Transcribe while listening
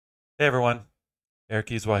Hey everyone, Eric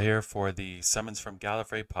Iswa here for the Summons from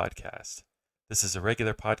Gallifrey podcast. This is a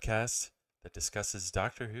regular podcast that discusses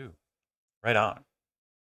Doctor Who. Right on.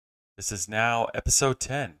 This is now episode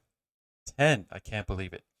 10. 10, I can't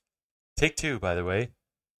believe it. Take two, by the way.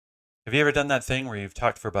 Have you ever done that thing where you've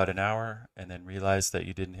talked for about an hour and then realized that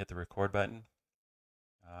you didn't hit the record button?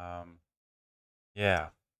 Um, yeah,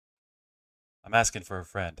 I'm asking for a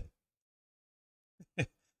friend.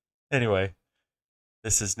 Anyway,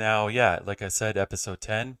 this is now, like I said, episode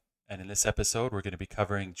 10. And in this episode, we're going to be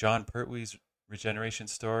covering Jon Pertwee's regeneration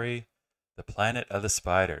story, The Planet of the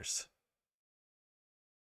Spiders.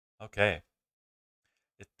 Okay.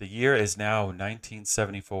 The year is now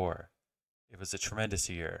 1974. It was a tremendous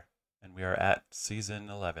year, and we are at season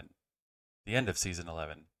 11, the end of season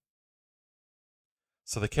 11.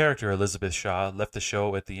 So the character Elizabeth Shaw left the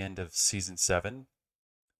show at the end of season 7.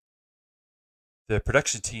 The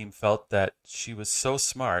production team felt that she was so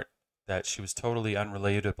smart that she was totally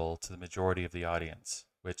unrelatable to the majority of the audience,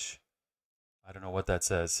 which I don't know what that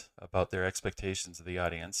says about their expectations of the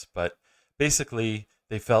audience, but basically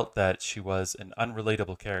they felt that she was an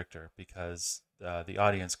unrelatable character because the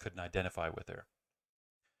audience couldn't identify with her.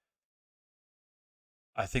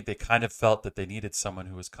 I think they kind of felt that they needed someone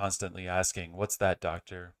who was constantly asking, "What's that,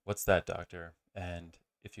 doctor? What's that, doctor?" And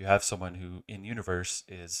if you have someone who in universe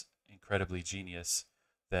is incredibly genius,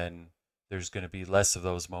 then there's going to be less of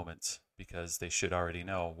those moments because they should already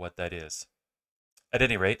know what that is. At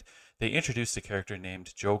any rate, they introduced a character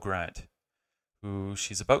named Jo Grant, who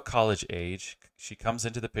she's about college age. She comes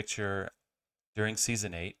into the picture during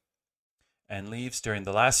season 8 and leaves during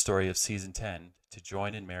the last story of season 10 to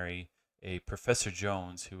join and marry a Professor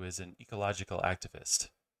Jones who is an ecological activist.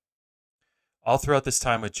 All throughout this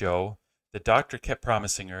time with Jo, the doctor kept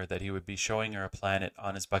promising her that he would be showing her a planet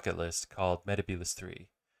on his bucket list called Metebelis 3.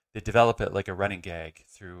 They develop it like a running gag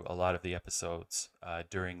through a lot of the episodes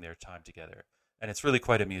during their time together. And it's really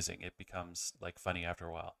quite amusing. It becomes like funny after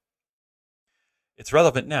a while. It's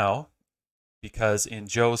relevant now because in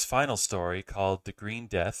Jo's final story called The Green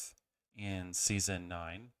Death in season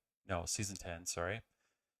 10, sorry.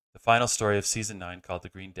 The final story of season 9 called The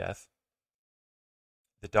Green Death.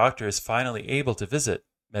 The Doctor is finally able to visit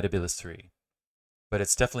Metebelis 3, but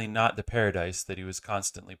it's definitely not the paradise that he was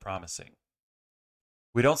constantly promising.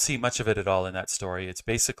 We don't see much of it at all in that story. It's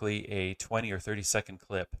basically a 20 or 30-second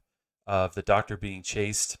clip of the Doctor being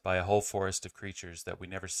chased by a whole forest of creatures that we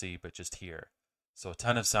never see but just hear. So a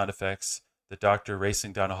ton of sound effects, the Doctor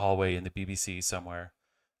racing down a hallway in the BBC somewhere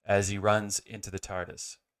as he runs into the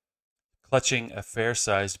TARDIS, clutching a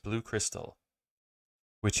fair-sized blue crystal,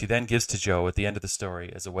 which he then gives to Jo at the end of the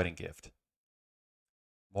story as a wedding gift.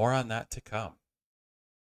 More on that to come.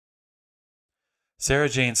 Sarah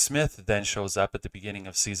Jane Smith then shows up at the beginning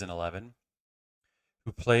of season 11,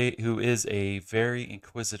 who is a very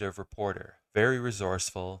inquisitive reporter, very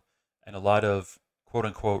resourceful, and a lot of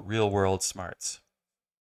quote-unquote real-world smarts.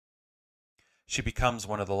 She becomes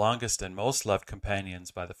one of the longest and most loved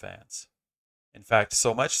companions by the fans. In fact,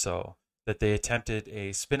 so much so that they attempted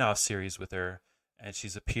a spin-off series with her, and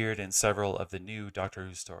she's appeared in several of the new Doctor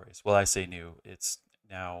Who stories. Well, I say new, it's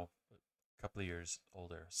now a couple of years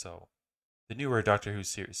older, so the newer Doctor Who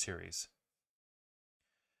series.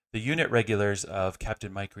 The unit regulars of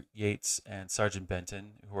Captain Mike Yates and Sergeant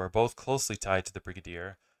Benton, who are both closely tied to the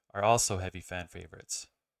Brigadier, are also heavy fan favorites.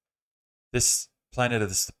 This Planet of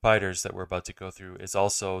the Spiders that we're about to go through is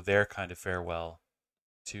also their kind of farewell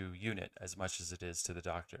to UNIT as much as it is to the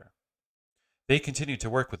Doctor. They continue to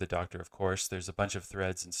work with the Doctor, of course. There's a bunch of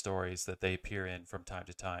threads and stories that they appear in from time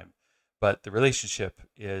to time, but the relationship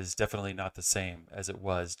is definitely not the same as it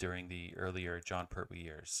was during the earlier Jon Pertwee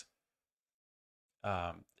years.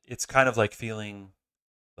 It's kind of like feeling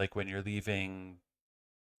like when you're leaving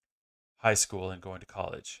high school and going to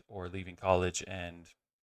college, or leaving college and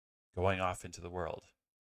going off into the world.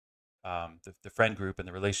 The friend group and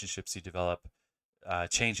the relationships you develop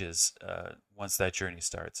changes once that journey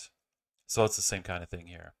starts. So it's the same kind of thing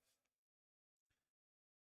here.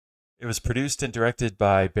 It was produced and directed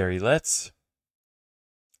by Barry Letts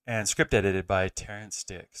and script edited by Terrence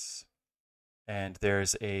Dicks. And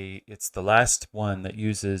it's the last one that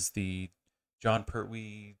uses the Jon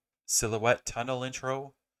Pertwee silhouette tunnel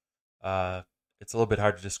intro. It's a little bit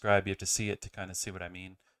hard to describe. You have to see it to kind of see what I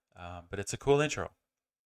mean. But it's a cool intro.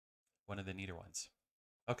 One of the neater ones.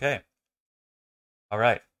 Okay. All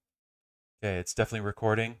right. Okay, it's definitely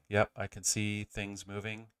recording. Yep, I can see things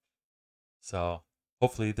moving. So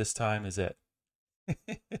hopefully this time is it.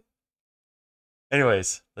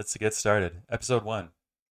 Anyways, let's get started. Episode 1.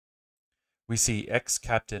 We see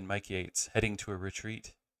ex-Captain Mike Yates heading to a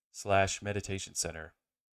retreat/meditation center.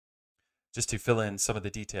 Just to fill in some of the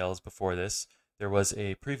details before this, there was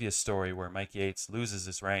a previous story where Mike Yates loses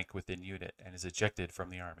his rank within unit and is ejected from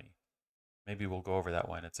the army. Maybe we'll go over that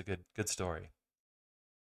one. It's a good story.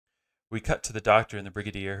 We cut to the doctor and the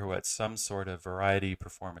brigadier who are at some sort of variety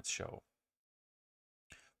performance show.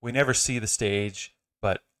 We never see the stage,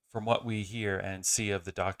 but from what we hear and see of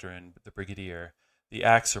the doctor and the brigadier, the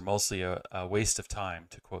acts are mostly a waste of time,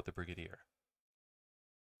 to quote the brigadier.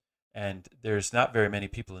 And there's not very many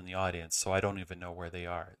people in the audience, so I don't even know where they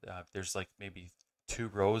are. There's like maybe 2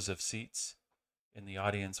 rows of seats in the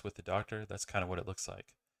audience with the doctor. That's kind of what it looks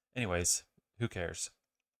like. Anyways, who cares?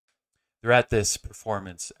 They're at this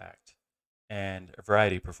performance act, and a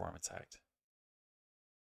variety performance act.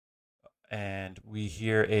 And we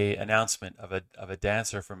hear a announcement of a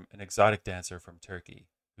dancer from an exotic dancer from Turkey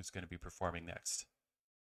who's going to be performing next.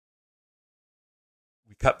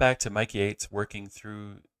 We cut back to Mike Yates walking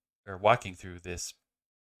through this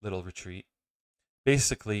little retreat.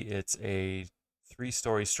 Basically, it's a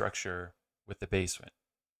 3-story structure with the basement.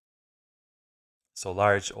 So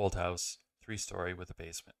large old house, 3-story with a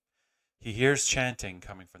basement. He hears chanting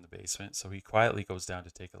coming from the basement, so he quietly goes down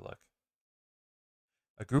to take a look.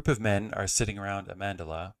 A group of men are sitting around a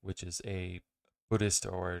mandala, which is a Buddhist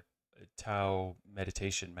or Tao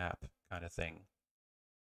meditation map kind of thing.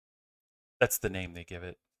 That's the name they give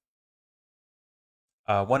it.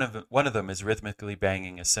 One of them is rhythmically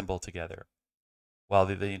banging a cymbal together, while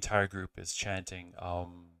the entire group is chanting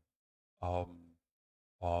um.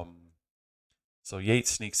 So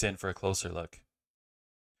Yates sneaks in for a closer look.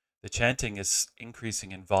 The chanting is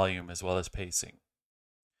increasing in volume as well as pacing,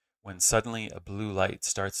 when suddenly a blue light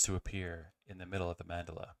starts to appear in the middle of the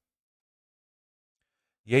mandala.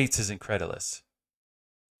 Yates is incredulous,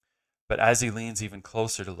 but as he leans even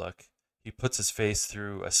closer to look, he puts his face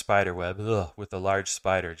through a spider web with a large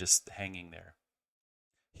spider just hanging there.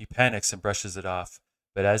 He panics and brushes it off,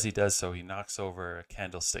 but as he does so, he knocks over a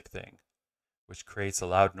candlestick thing, which creates a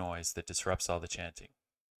loud noise that disrupts all the chanting.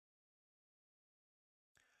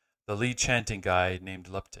 The lead chanting guy, named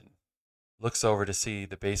Lupton, looks over to see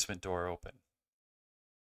the basement door open.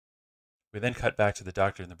 We then cut back to the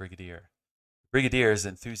doctor and the brigadier. The brigadier is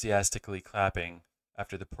enthusiastically clapping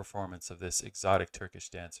after the performance of this exotic Turkish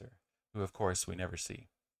dancer, who of course we never see.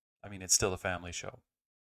 I mean, it's still a family show.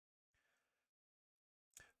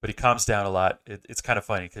 But he calms down a lot. It's kind of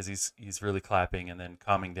funny because he's really clapping and then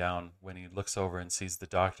calming down when he looks over and sees the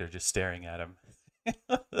doctor just staring at him.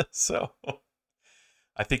 So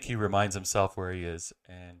I think he reminds himself where he is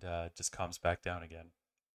and just calms back down again.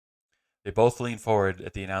 They both lean forward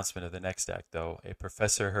at the announcement of the next act, though, a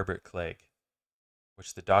Professor Herbert Clegg,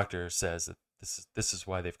 which the doctor says that this is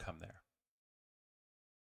why they've come there.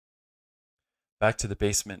 Back to the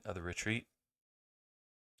basement of the retreat.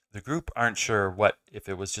 The group aren't sure if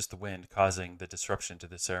it was just the wind causing the disruption to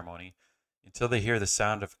the ceremony until they hear the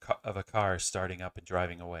sound of a car starting up and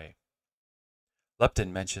driving away.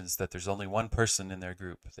 Lupton mentions that there's only one person in their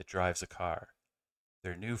group that drives a car,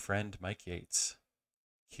 their new friend Mike Yates.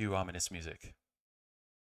 Cue ominous music.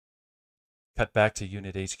 Cut back to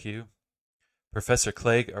Unit HQ. Professor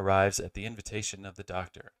Clegg arrives at the invitation of the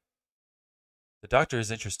doctor. The doctor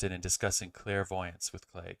is interested in discussing clairvoyance with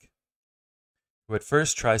Clegg, who at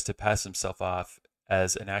first tries to pass himself off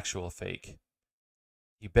as an actual fake.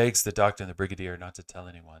 He begs the doctor and the brigadier not to tell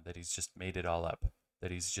anyone, that he's just made it all up,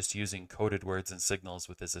 that he's just using coded words and signals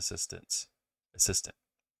with his assistant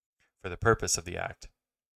for the purpose of the act.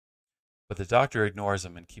 But the doctor ignores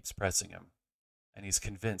him and keeps pressing him, and he's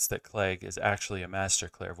convinced that Clegg is actually a master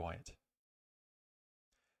clairvoyant.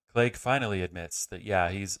 Clegg finally admits that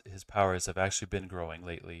his powers have actually been growing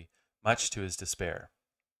lately, much to his despair.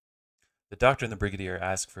 The doctor and the brigadier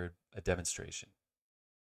ask for a demonstration.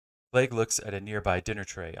 Clegg looks at a nearby dinner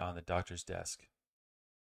tray on the doctor's desk.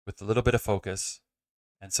 With a little bit of focus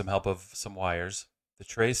and some help of some wires, the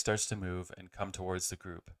tray starts to move and come towards the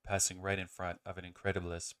group, passing right in front of an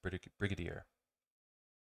incredulous brigadier.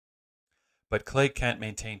 But Clegg can't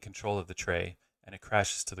maintain control of the tray, and it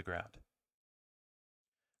crashes to the ground.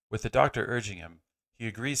 With the doctor urging him, he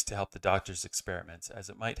agrees to help the doctor's experiments, as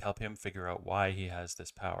it might help him figure out why he has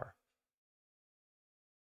this power.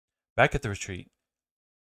 Back at the retreat,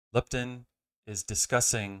 Lupton is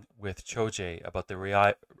discussing with Choje about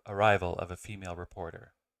the arrival of a female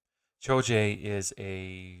reporter. Choje is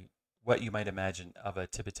what you might imagine of a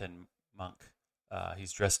Tibetan monk.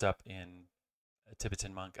 He's dressed up in a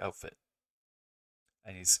Tibetan monk outfit.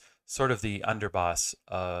 And he's sort of the underboss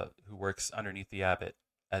who works underneath the abbot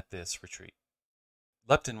at this retreat.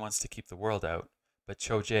 Lupton wants to keep the world out, but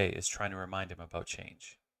Choje is trying to remind him about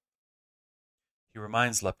change. He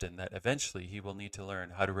reminds Lupton that eventually he will need to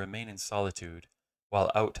learn how to remain in solitude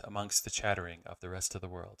while out amongst the chattering of the rest of the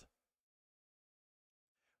world.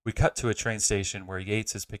 We cut to a train station where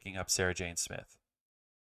Yates is picking up Sarah Jane Smith.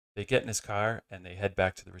 They get in his car and they head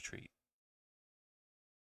back to the retreat.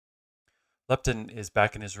 Lupton is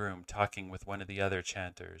back in his room talking with one of the other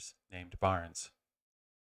chanters named Barnes.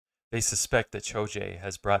 They suspect that Cho-jae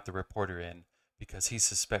has brought the reporter in because he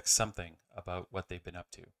suspects something about what they've been up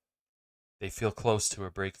to. They feel close to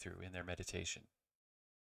a breakthrough in their meditation.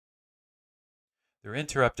 They're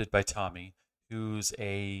interrupted by Tommy, who's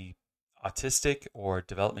a autistic or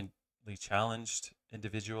developmentally challenged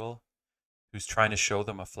individual who's trying to show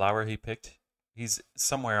them a flower he picked. He's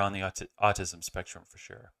somewhere on the autism spectrum for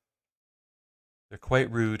sure. They're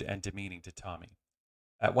quite rude and demeaning to Tommy.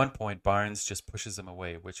 At one point, Barnes just pushes him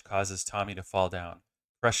away, which causes Tommy to fall down,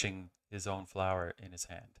 crushing his own flower in his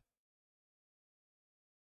hand.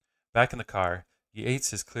 Back in the car,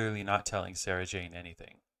 Yates is clearly not telling Sarah Jane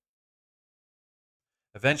anything.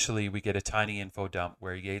 Eventually, we get a tiny info dump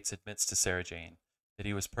where Yates admits to Sarah Jane that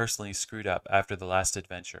he was personally screwed up after the last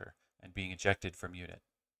adventure and being ejected from unit.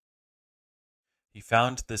 He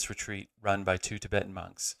found this retreat run by 2 Tibetan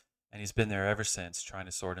monks, and he's been there ever since trying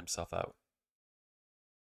to sort himself out.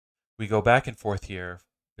 We go back and forth here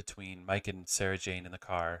between Mike and Sarah Jane in the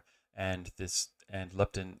car and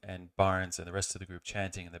Lupton and Barnes and the rest of the group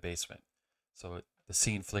chanting in the basement. So the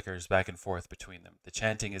scene flickers back and forth between them. The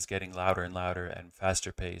chanting is getting louder and louder and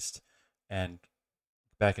faster paced, and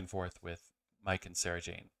back and forth with Mike and Sarah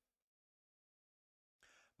Jane.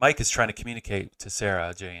 Mike is trying to communicate to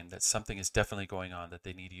Sarah Jane that something is definitely going on that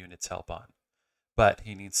they need unit's help on. But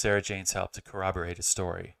he needs Sarah Jane's help to corroborate his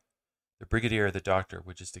story. The brigadier or the doctor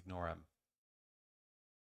would just ignore him.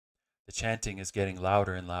 The chanting is getting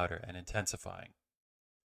louder and louder and intensifying.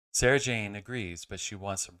 Sarah Jane agrees, but she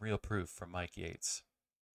wants some real proof from Mike Yates.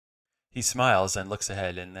 He smiles and looks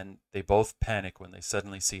ahead, and then they both panic when they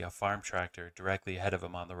suddenly see a farm tractor directly ahead of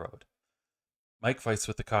them on the road. Mike fights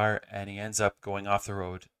with the car, and he ends up going off the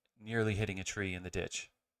road, nearly hitting a tree in the ditch.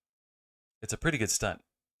 It's a pretty good stunt.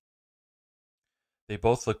 They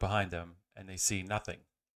both look behind them, and they see nothing,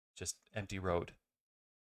 just empty road.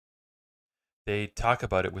 They talk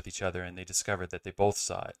about it with each other, and they discover that they both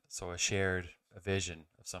saw it, so a vision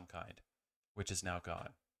of some kind, which is now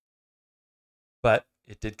gone. But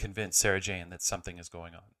it did convince Sarah Jane that something is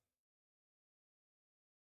going on.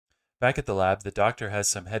 Back at the lab, the doctor has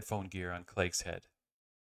some headphone gear on Clegg's head.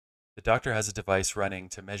 The doctor has a device running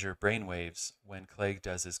to measure brain waves when Clegg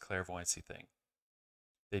does his clairvoyancy thing.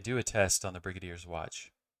 They do a test on the Brigadier's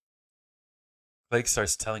watch. Clegg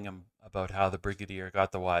starts telling him about how the Brigadier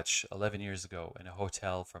got the watch 11 years ago in a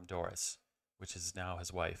hotel from Doris, which is now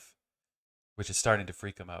his wife, which is starting to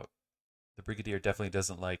freak him out. The Brigadier definitely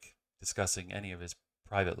doesn't like discussing any of his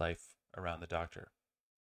private life around the doctor.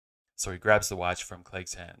 So he grabs the watch from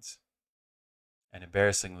Clegg's hands and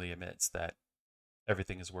embarrassingly admits that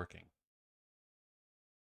everything is working.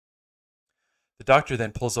 The doctor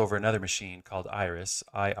then pulls over another machine called Iris,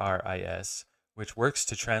 I-R-I-S, which works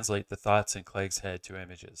to translate the thoughts in Clegg's head to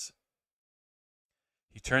images.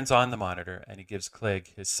 He turns on the monitor and he gives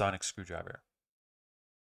Clegg his sonic screwdriver.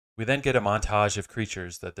 We then get a montage of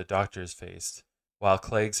creatures that the doctor has faced, while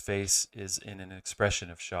Clegg's face is in an expression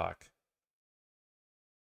of shock.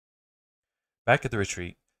 Back at the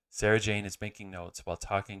retreat, Sarah Jane is making notes while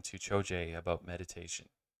talking to Cho-jae about meditation.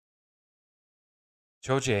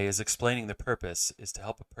 Cho-jae is explaining the purpose is to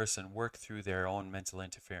help a person work through their own mental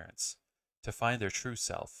interference, to find their true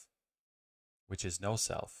self, which is no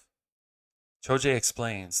self. Cho-jae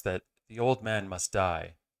explains that the old man must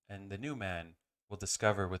die, and the new man will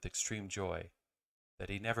discover with extreme joy that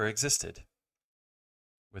he never existed,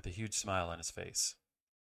 with a huge smile on his face.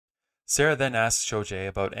 Sarah then asks Cho-jae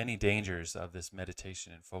about any dangers of this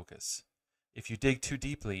meditation and focus. If you dig too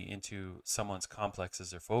deeply into someone's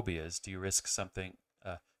complexes or phobias, do you risk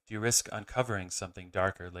uncovering something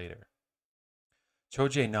darker later?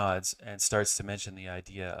 Cho-jae nods and starts to mention the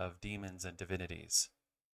idea of demons and divinities.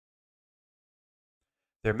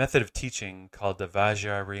 Their method of teaching, called the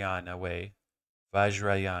Vajrayana way, the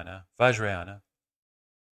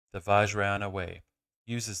Vajrayana way,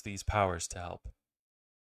 uses these powers to help.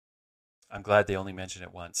 I'm glad they only mention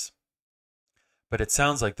it once. But it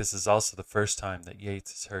sounds like this is also the first time that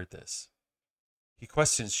Yates has heard this. He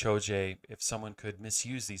questions Cho-jae if someone could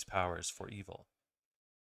misuse these powers for evil.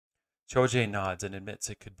 Cho-jae nods and admits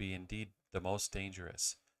it could be indeed the most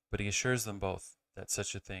dangerous, but he assures them both that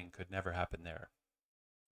such a thing could never happen there.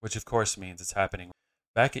 Which of course means it's happening.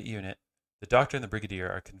 Back at unit, the doctor and the brigadier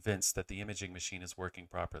are convinced that the imaging machine is working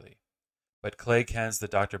properly. But Clegg hands the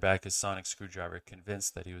doctor back his sonic screwdriver,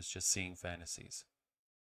 convinced that he was just seeing fantasies.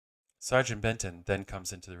 Sergeant Benton then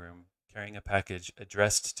comes into the room, carrying a package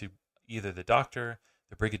addressed to either the doctor,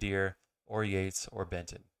 the brigadier, or Yates, or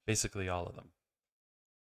Benton, basically all of them.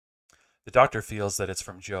 The doctor feels that it's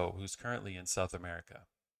from Joe, who's currently in South America.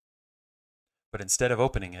 But instead of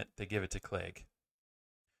opening it, they give it to Clegg.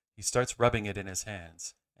 He starts rubbing it in his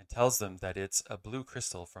hands and tells them that it's a blue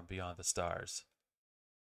crystal from beyond the stars.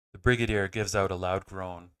 The brigadier gives out a loud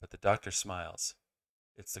groan, but the doctor smiles.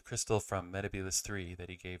 It's the crystal from Metebelis III that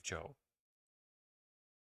he gave Joe.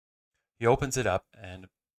 He opens it up and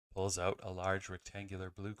pulls out a large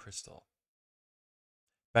rectangular blue crystal.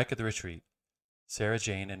 Back at the retreat, Sarah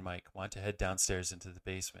Jane and Mike want to head downstairs into the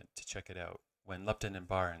basement to check it out when Lupton and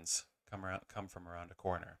Barnes come from around a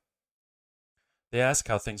corner. They ask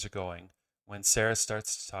how things are going when Sarah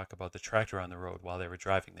starts to talk about the tractor on the road while they were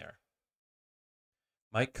driving there.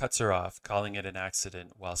 Mike cuts her off, calling it an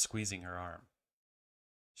accident while squeezing her arm.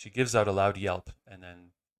 She gives out a loud yelp and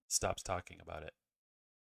then stops talking about it.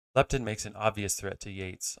 Lupton makes an obvious threat to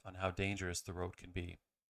Yates on how dangerous the road can be.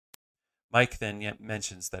 Mike then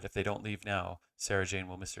mentions that if they don't leave now, Sarah Jane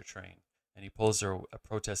will miss her train, and he pulls a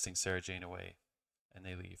protesting Sarah Jane away, and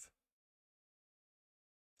they leave.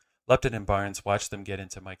 Lupton and Barnes watch them get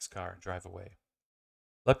into Mike's car and drive away.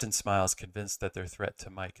 Lupton smiles, convinced that their threat to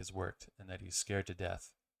Mike has worked and that he's scared to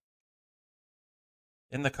death.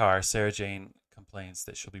 In the car, Sarah Jane complains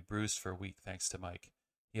that she'll be bruised for a week thanks to Mike.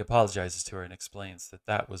 He apologizes to her and explains that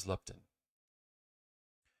that was Lupton.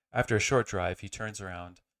 After a short drive, he turns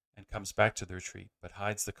around and comes back to the retreat, but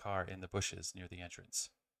hides the car in the bushes near the entrance.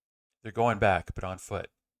 They're going back, but on foot,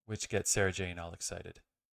 which gets Sarah Jane all excited.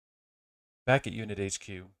 Back at Unit HQ,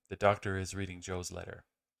 the doctor is reading Joe's letter.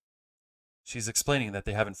 She's explaining that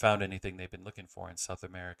they haven't found anything they've been looking for in South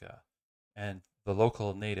America, and the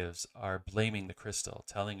local natives are blaming the crystal,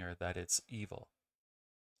 telling her that it's evil.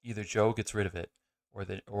 Either Joe gets rid of it,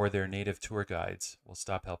 or their native tour guides will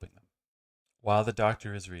stop helping them. While the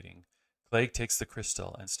doctor is reading, Clegg takes the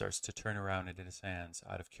crystal and starts to turn around it in his hands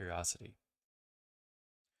out of curiosity.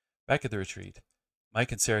 Back at the retreat,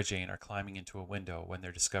 Mike and Sarah Jane are climbing into a window when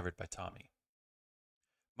they're discovered by Tommy.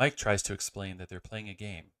 Mike tries to explain that they're playing a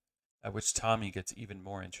game, at which Tommy gets even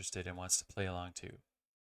more interested and wants to play along too.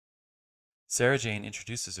 Sarah Jane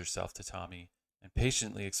introduces herself to Tommy and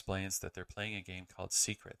patiently explains that they're playing a game called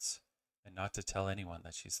Secrets, and not to tell anyone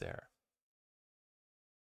that she's there.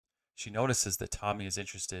 She notices that Tommy is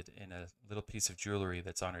interested in a little piece of jewelry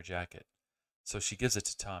that's on her jacket, so she gives it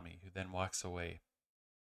to Tommy, who then walks away.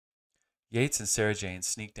 Yates and Sarah Jane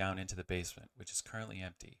sneak down into the basement, which is currently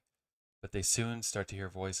empty, but they soon start to hear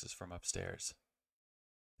voices from upstairs.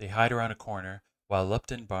 They hide around a corner while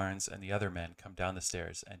Lupton, Barnes, and the other men come down the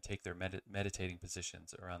stairs and take their meditating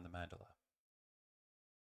positions around the mandala.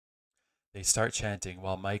 They start chanting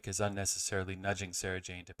while Mike is unnecessarily nudging Sarah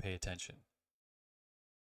Jane to pay attention.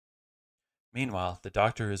 Meanwhile, the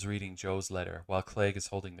doctor is reading Joe's letter while Clegg is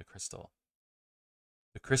holding the crystal.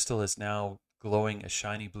 The crystal is now glowing a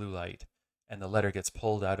shiny blue light, and the letter gets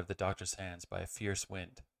pulled out of the doctor's hands by a fierce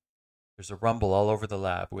wind. There's a rumble all over the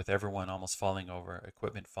lab, with everyone almost falling over,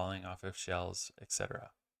 equipment falling off of shelves,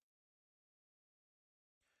 etc.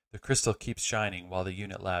 The crystal keeps shining while the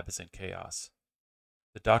unit lab is in chaos.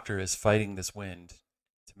 The doctor is fighting this wind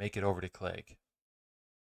to make it over to Clegg.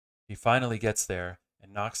 He finally gets there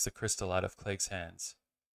and knocks the crystal out of Clegg's hands.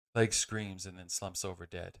 Clegg screams and then slumps over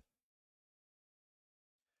dead.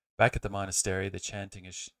 Back at the monastery, the chanting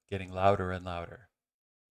is getting louder and louder.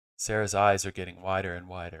 Sarah's eyes are getting wider and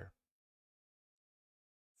wider.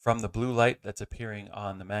 From the blue light that's appearing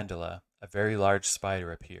on the mandala, a very large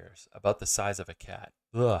spider appears, about the size of a cat.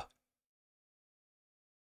 Ugh.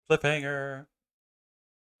 Cliffhanger!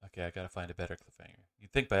 Okay, I gotta find a better cliffhanger.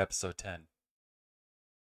 You'd think by episode 10.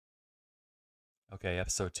 Okay,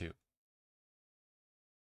 episode 2.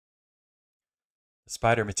 The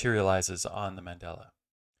spider materializes on the mandala.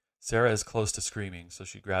 Sarah is close to screaming, so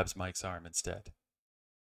she grabs Mike's arm instead.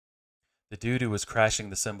 The dude who was crashing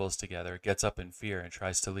the symbols together gets up in fear and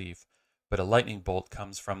tries to leave, but a lightning bolt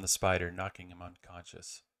comes from the spider, knocking him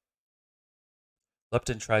unconscious.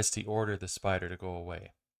 Lupton tries to order the spider to go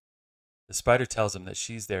away. The spider tells him that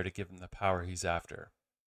she's there to give him the power he's after,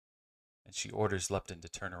 and she orders Lupton to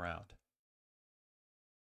turn around.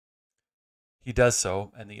 He does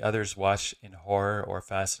so, and the others watch in horror or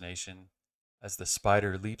fascination as the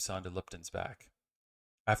spider leaps onto Lupton's back.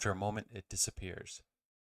 After a moment, it disappears.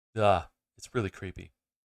 Ugh, it's really creepy.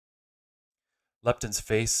 Lupton's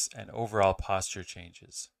face and overall posture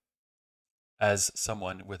changes, as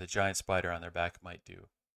someone with a giant spider on their back might do.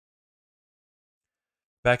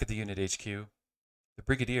 Back at the unit HQ, the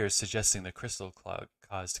Brigadier is suggesting the crystal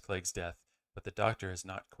caused Clegg's death, but the doctor is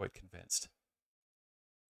not quite convinced.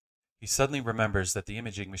 He suddenly remembers that the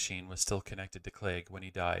imaging machine was still connected to Clegg when he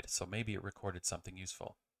died, so maybe it recorded something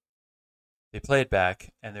useful. They play it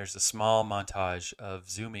back, and there's a small montage of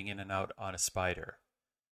zooming in and out on a spider,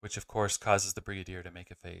 which of course causes the Brigadier to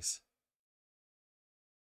make a face.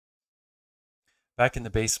 Back in the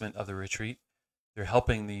basement of the retreat, they're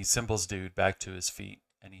helping the symbols dude back to his feet,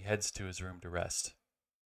 and he heads to his room to rest.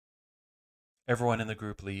 Everyone in the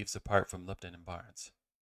group leaves apart from Lupton and Barnes.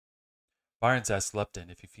 Barnes asks Lupton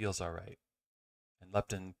if he feels all right, and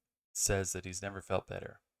Lupton says that he's never felt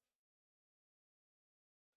better.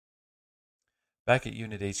 Back at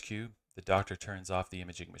Unit HQ, the doctor turns off the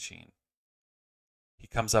imaging machine. He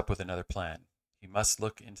comes up with another plan. He must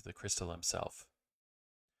look into the crystal himself.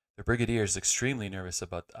 The Brigadier is extremely nervous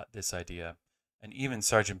about this idea, and even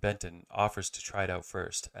Sergeant Benton offers to try it out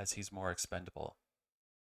first, as he's more expendable.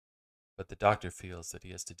 But the doctor feels that he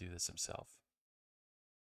has to do this himself.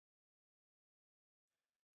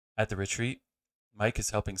 At the retreat, Mike is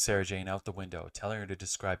helping Sarah Jane out the window, telling her to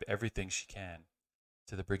describe everything she can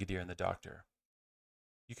to the Brigadier and the doctor.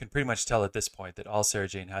 You can pretty much tell at this point that all Sarah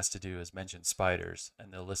Jane has to do is mention spiders,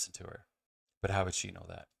 and they'll listen to her. But how would she know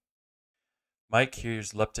that? Mike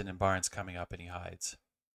hears Lupton and Barnes coming up, and he hides.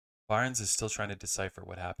 Barnes is still trying to decipher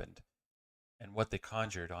what happened, and what they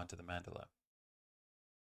conjured onto the mandala.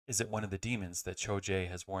 Is it one of the demons that Cho Jae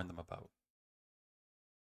has warned them about?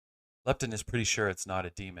 Lupton is pretty sure it's not a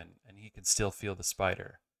demon, and he can still feel the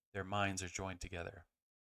spider. Their minds are joined together.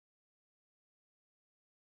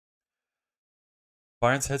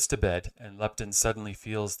 Barnes heads to bed, and Lupton suddenly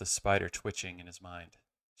feels the spider twitching in his mind.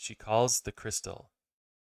 She calls the crystal.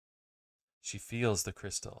 She feels the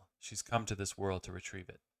crystal. She's come to this world to retrieve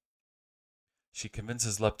it. She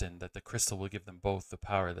convinces Lupton that the crystal will give them both the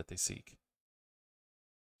power that they seek.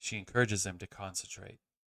 She encourages him to concentrate.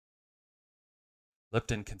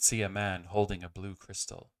 Lupton can see a man holding a blue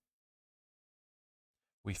crystal.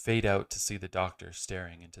 We fade out to see the doctor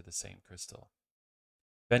staring into the same crystal.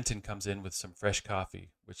 Benton comes in with some fresh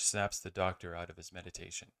coffee, which snaps the doctor out of his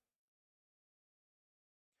meditation.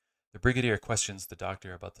 The Brigadier questions the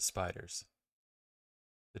doctor about the spiders.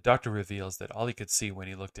 The doctor reveals that all he could see when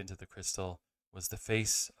he looked into the crystal was the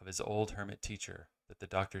face of his old hermit teacher that the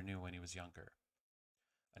doctor knew when he was younger.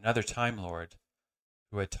 Another Time Lord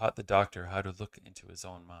who had taught the doctor how to look into his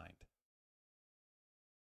own mind.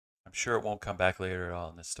 I'm sure it won't come back later at all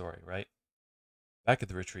in this story, right? Back at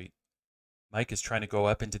the retreat, Mike is trying to go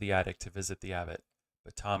up into the attic to visit the abbot,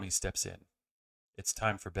 but Tommy steps in. It's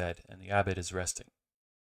time for bed, and the abbot is resting.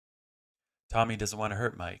 Tommy doesn't want to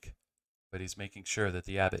hurt Mike, but he's making sure that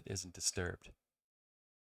the abbot isn't disturbed.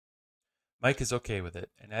 Mike is okay with it,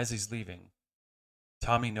 and as he's leaving,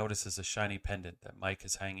 Tommy notices a shiny pendant that Mike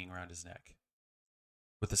is hanging around his neck.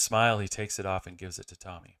 With a smile, he takes it off and gives it to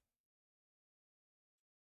Tommy.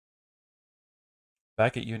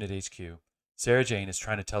 Back at Unit HQ, Sarah Jane is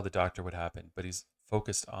trying to tell the doctor what happened, but he's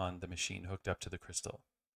focused on the machine hooked up to the crystal.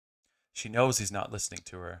 She knows he's not listening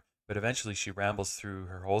to her, but eventually she rambles through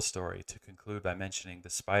her whole story to conclude by mentioning the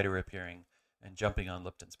spider appearing and jumping on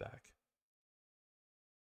Lupton's back.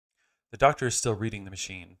 The doctor is still reading the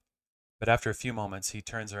machine, but after a few moments he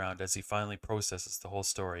turns around as he finally processes the whole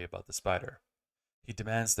story about the spider. He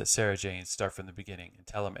demands that Sarah Jane start from the beginning and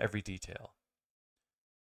tell him every detail.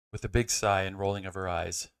 With a big sigh and rolling of her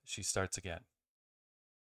eyes, she starts again.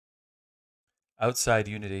 Outside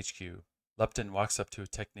Unit HQ, Lupton walks up to a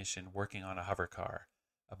technician working on a hover car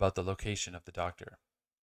about the location of the doctor.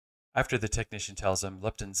 After the technician tells him,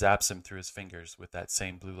 Lupton zaps him through his fingers with that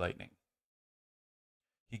same blue lightning.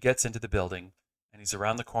 He gets into the building, and he's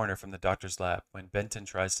around the corner from the doctor's lab when Benton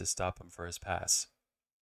tries to stop him for his pass.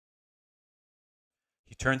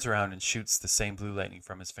 He turns around and shoots the same blue lightning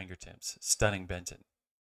from his fingertips, stunning Benton.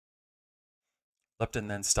 Lupton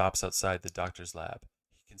then stops outside the doctor's lab.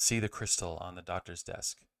 He can see the crystal on the doctor's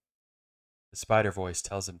desk. The spider voice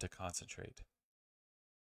tells him to concentrate.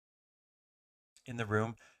 In the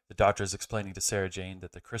room, the doctor is explaining to Sarah Jane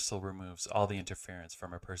that the crystal removes all the interference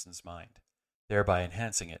from a person's mind, thereby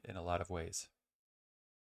enhancing it in a lot of ways.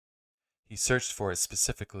 He searched for it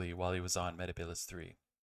specifically while he was on Metabilis 3.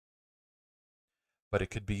 But it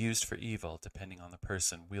could be used for evil depending on the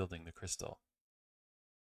person wielding the crystal.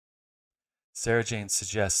 Sarah Jane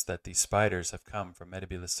suggests that these spiders have come from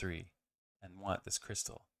Metabilis 3 and want this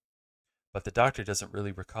crystal. But the doctor doesn't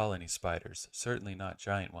really recall any spiders, certainly not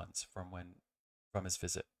giant ones, from his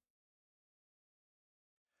visit.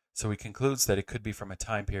 So he concludes that it could be from a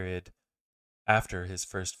time period after his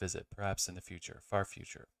first visit, perhaps in the future, far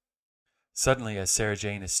future. Suddenly, as Sarah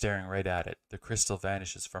Jane is staring right at it, the crystal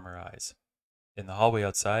vanishes from her eyes. In the hallway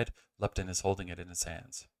outside, Lupton is holding it in his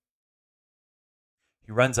hands.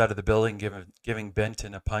 He runs out of the building, giving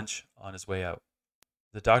Benton a punch on his way out.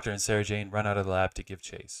 The doctor and Sarah Jane run out of the lab to give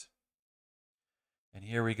chase. And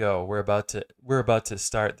here we go. We're about to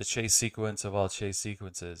start the chase sequence of all chase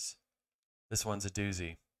sequences. This one's a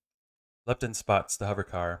doozy. Lupton spots the hover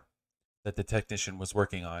car that the technician was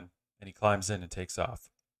working on, and he climbs in and takes off.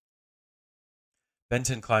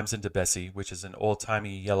 Benton climbs into Bessie, which is an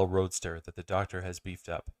old-timey yellow roadster that the doctor has beefed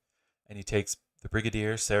up, and he takes the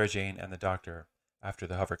Brigadier, Sarah Jane, and the doctor after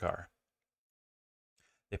the hover car.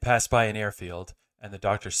 They pass by an airfield, and the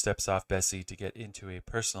doctor steps off Bessie to get into a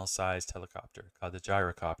personal-sized helicopter called the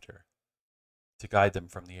gyrocopter to guide them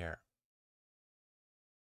from the air.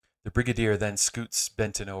 The Brigadier then scoots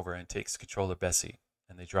Benton over and takes control of Bessie,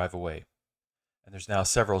 and they drive away. And there's now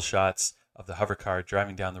several shots of the hover car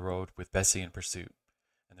driving down the road with Bessie in pursuit.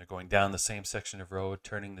 And they're going down the same section of road,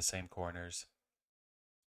 turning the same corners.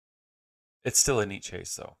 It's still a neat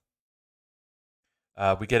chase, though.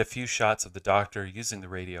 We get a few shots of the doctor using the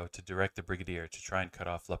radio to direct the Brigadier to try and cut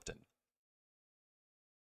off Lupton.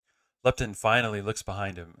 Lupton finally looks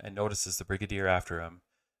behind him and notices the Brigadier after him,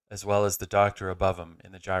 as well as the doctor above him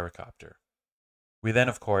in the gyrocopter. We then,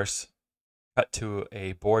 of course, cut to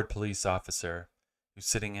a bored police officer who's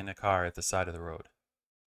sitting in a car at the side of the road.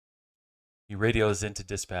 He radios into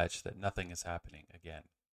dispatch that nothing is happening again.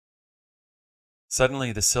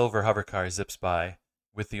 Suddenly, the silver hover car zips by,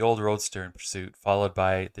 with the old roadster in pursuit, followed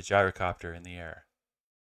by the gyrocopter in the air.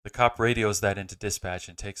 The cop radios that into dispatch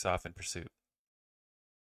and takes off in pursuit.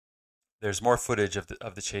 There's more footage of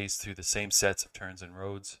the chase through the same sets of turns and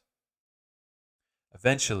roads.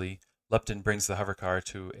 Eventually, Lupton brings the hover car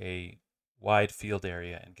to a wide field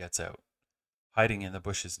area and gets out, hiding in the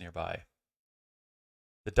bushes nearby.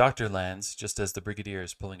 The doctor lands just as the Brigadier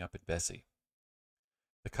is pulling up at Bessie.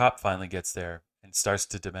 The cop finally gets there and starts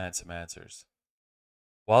to demand some answers.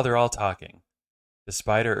 While they're all talking, the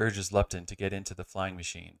Spider urges Lupton to get into the flying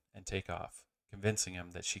machine and take off, convincing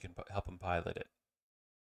him that she can help him pilot it.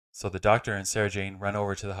 So the doctor and Sarah Jane run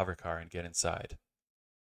over to the hover car and get inside.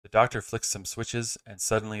 The doctor flicks some switches, and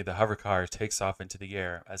suddenly the hover car takes off into the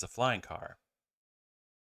air as a flying car.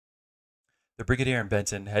 The Brigadier and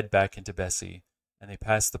Benton head back into Bessie, and they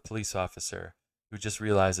pass the police officer, who just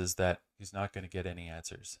realizes that he's not going to get any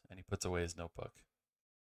answers, and he puts away his notebook.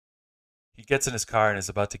 He gets in his car and is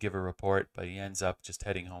about to give a report, but he ends up just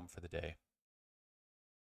heading home for the day.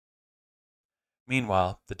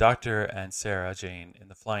 Meanwhile, the doctor and Sarah Jane in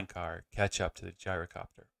the flying car catch up to the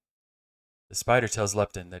gyrocopter. The Spider tells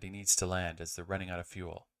Lupton that he needs to land as they're running out of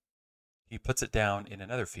fuel. He puts it down in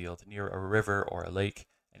another field near a river or a lake,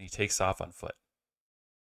 and he takes off on foot.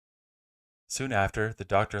 Soon after, the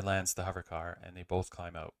doctor lands the hover car, and they both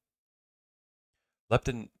climb out.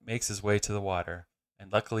 Lupton makes his way to the water,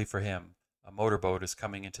 and luckily for him, a motorboat is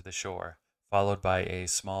coming into the shore, followed by a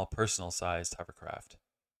small personal-sized hovercraft.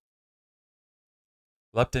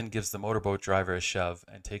 Lupton gives the motorboat driver a shove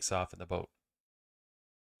and takes off in the boat.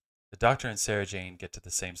 The doctor and Sarah Jane get to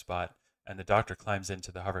the same spot, and the doctor climbs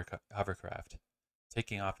into the hovercraft,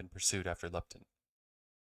 taking off in pursuit after Lupton.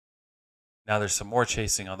 Now there's some more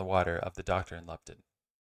chasing on the water of the doctor and Lupton.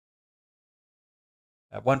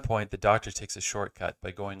 At one point, the doctor takes a shortcut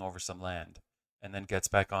by going over some land, and then gets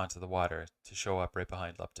back onto the water to show up right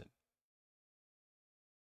behind Lupton.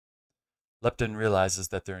 Lupton realizes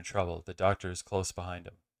that they're in trouble. The doctor is close behind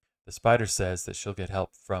him. The Spider says that she'll get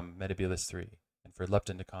help from Metebolus 3, and for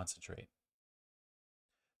Lupton to concentrate.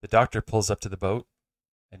 The doctor pulls up to the boat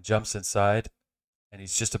and jumps inside, and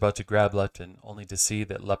he's just about to grab Lupton, only to see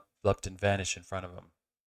that Lupton vanish in front of him.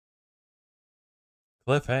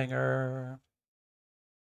 Cliffhanger!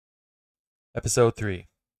 Episode 3.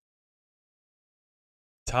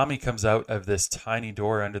 Tommy comes out of this tiny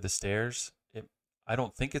door under the stairs. I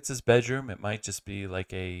don't think it's his bedroom. It might just be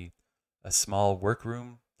like a small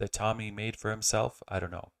workroom that Tommy made for himself. I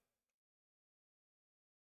don't know.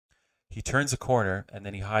 He turns a corner and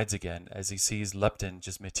then he hides again as he sees Lupton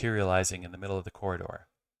just materializing in the middle of the corridor.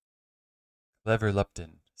 Clever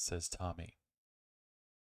Lupton, says Tommy.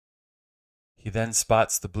 He then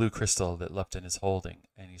spots the blue crystal that Lupton is holding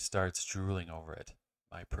and he starts drooling over it.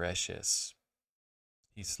 My precious.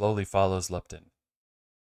 He slowly follows Lupton.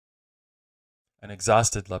 An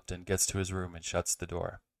exhausted Lupton gets to his room and shuts the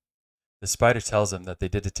door. The Spider tells him that they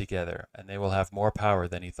did it together and they will have more power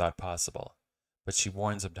than he thought possible, but she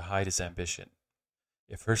warns him to hide his ambition.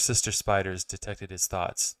 If her sister spiders detected his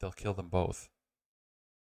thoughts, they'll kill them both.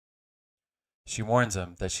 She warns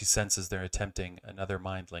him that she senses they're attempting another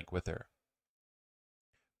mind link with her.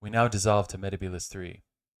 We now dissolve to Metebelis 3.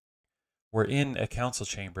 We're in a council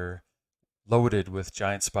chamber loaded with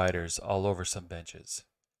giant spiders all over some benches.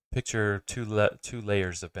 Picture two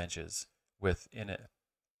layers of benches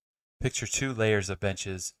Picture 2 layers of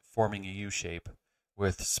benches forming a U shape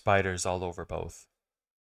with spiders all over both.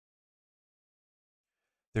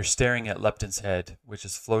 They're staring at Lepton's head, which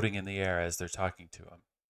is floating in the air as they're talking to him.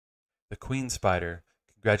 The queen spider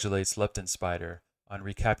congratulates Lepton's spider on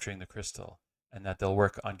recapturing the crystal and that they'll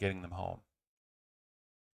work on getting them home.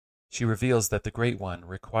 She reveals that the Great One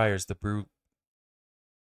requires the blue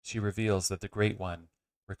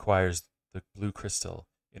crystal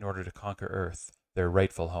in order to conquer Earth, their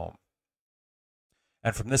rightful home.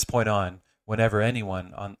 And from this point on, whenever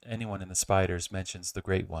anyone in the spiders mentions the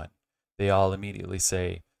Great One, they all immediately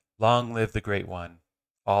say, "Long live the Great One,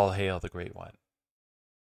 all hail the Great One."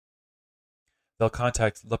 They'll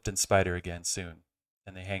contact Lepton's spider again soon,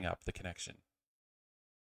 and they hang up the connection.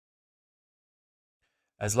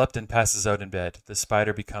 As Lepton passes out in bed, the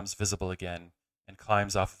spider becomes visible again and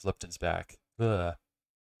climbs off of Lepton's back. Ugh.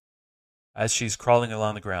 As she's crawling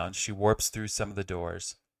along the ground, she warps through some of the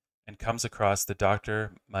doors and comes across the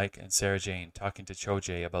doctor, Mike, and Sarah Jane talking to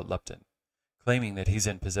Cho-Jae about Lepton, claiming that he's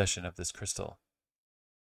in possession of this crystal.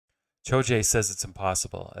 Cho-Jae says it's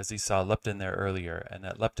impossible, as he saw Lepton there earlier, and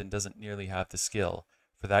that Lepton doesn't nearly have the skill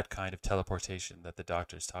for that kind of teleportation that the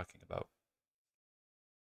doctor's talking about.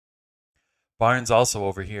 Barnes also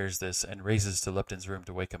overhears this and races to Lepton's room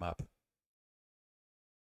to wake him up.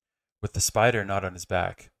 With the spider not on his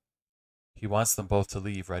back, he wants them both to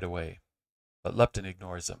leave right away, but Lepton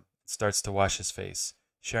ignores him and starts to wash his face,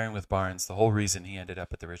 sharing with Barnes the whole reason he ended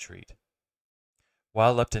up at the retreat.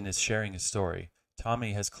 While Lepton is sharing his story,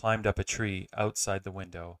 Tommy has climbed up a tree outside the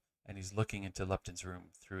window and he's looking into Lepton's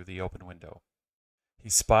room through the open window. He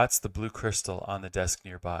spots the blue crystal on the desk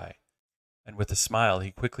nearby, and with a smile he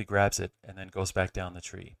quickly grabs it and then goes back down the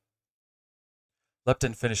tree.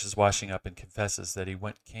 Lepton finishes washing up and confesses that he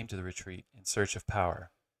came to the retreat in search of power.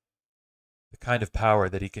 The kind of power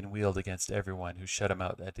that he can wield against everyone who shut him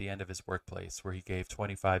out at the end of his workplace where he gave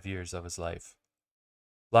 25 years of his life.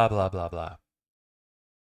 Blah, blah, blah, blah.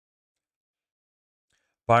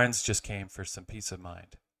 Barnes just came for some peace of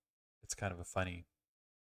mind. It's kind of a funny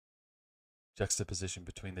juxtaposition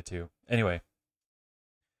between the two. Anyway,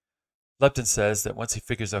 Lepton says that once he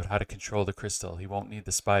figures out how to control the crystal, he won't need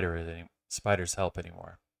the spider's help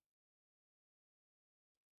anymore.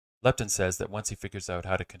 Lepton says that once he figures out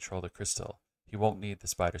how to control the crystal, he won't need the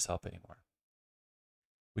spider's help anymore.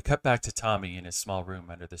 We cut back to Tommy in his small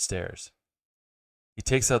room under the stairs. He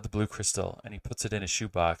takes out the blue crystal and he puts it in a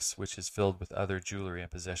shoebox which is filled with other jewelry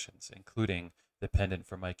and possessions, including the pendant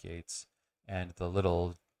for Mike Yates and the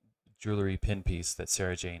little jewelry pin piece that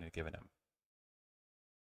Sarah Jane had given him.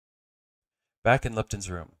 Back in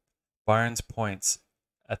Lepton's room, Barnes points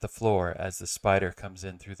at the floor as the spider comes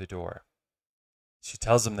in through the door. She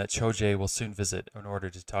tells him that Cho-Jae will soon visit in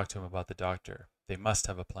order to talk to him about the doctor. They must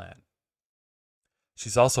have a plan.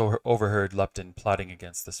 She's also overheard Lepton plotting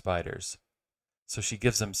against the spiders, so she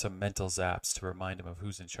gives him some mental zaps to remind him of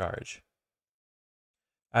who's in charge.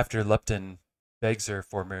 After Lepton begs her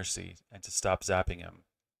for mercy and to stop zapping him,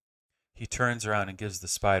 he turns around and gives the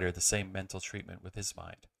spider the same mental treatment with his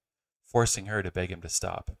mind, forcing her to beg him to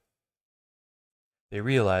stop. They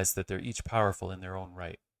realize that they're each powerful in their own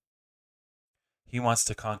right. He wants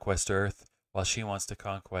to conquest Earth, while she wants to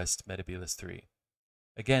conquest Metebelis 3.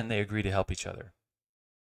 Again, they agree to help each other.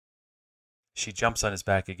 She jumps on his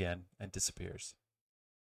back again and disappears.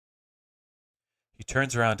 He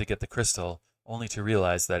turns around to get the crystal, only to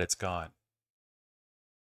realize that it's gone.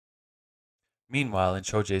 Meanwhile, in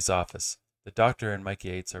Cho-Jae's office, the doctor and Mike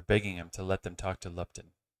Yates are begging him to let them talk to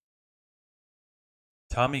Lepton.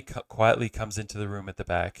 Tommy quietly comes into the room at the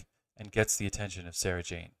back and gets the attention of Sarah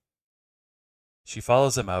Jane. She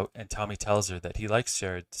follows him out, and Tommy tells her that he likes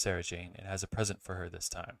Sarah Jane and has a present for her this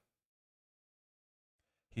time.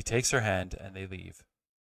 He takes her hand, and they leave.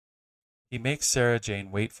 He makes Sarah Jane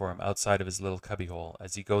wait for him outside of his little cubbyhole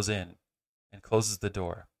as he goes in and closes the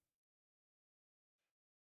door.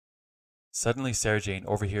 Suddenly, Sarah Jane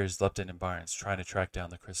overhears Lepton and Barnes trying to track down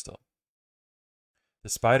the crystal. The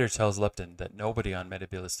spider tells Lepton that nobody on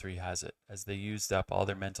Metebelis 3 has it, as they used up all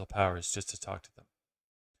their mental powers just to talk to them.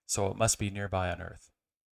 So it must be nearby on Earth.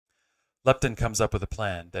 Lepton comes up with a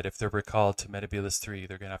plan that if they're recalled to Metebelis 3,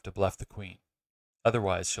 they're going to have to bluff the Queen.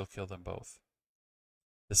 Otherwise, she'll kill them both.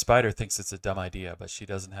 The spider thinks it's a dumb idea, but she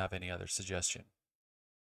doesn't have any other suggestion.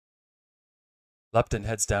 Lepton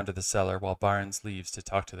heads down to the cellar while Barnes leaves to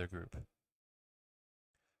talk to their group.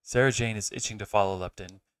 Sarah Jane is itching to follow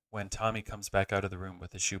Lepton when Tommy comes back out of the room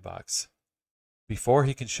with a shoebox. Before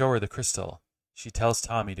he can show her the crystal, she tells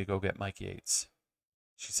Tommy to go get Mike Yates.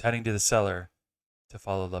 She's heading to the cellar to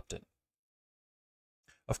follow Lupton.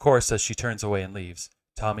 Of course, as she turns away and leaves,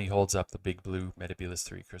 Tommy holds up the big blue Metebelis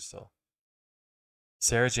 3 crystal.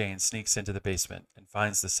 Sarah Jane sneaks into the basement and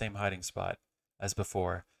finds the same hiding spot as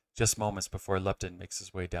before, just moments before Lupton makes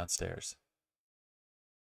his way downstairs.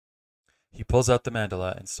 He pulls out the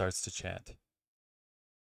mandala and starts to chant.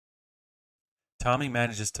 Tommy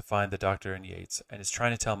manages to find the doctor and Yates and is trying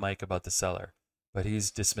to tell Mike about the cellar, but he's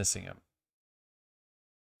dismissing him.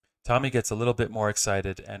 Tommy gets a little bit more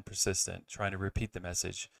excited and persistent, trying to repeat the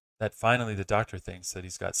message, that finally the doctor thinks that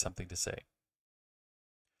he's got something to say.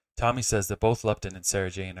 Tommy says that both Lupton and Sarah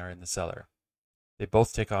Jane are in the cellar. They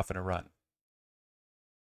both take off in a run.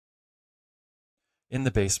 In the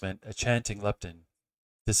basement, a chanting Lupton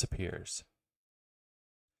disappears.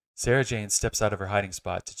 Sarah Jane steps out of her hiding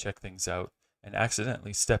spot to check things out and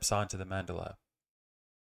accidentally steps onto the mandala.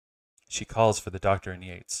 She calls for the doctor and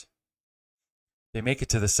Yates. They make it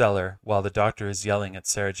to the cellar while the doctor is yelling at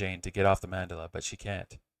Sarah Jane to get off the mandala, but she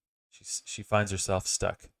can't. She finds herself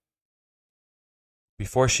stuck.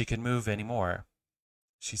 Before she can move anymore,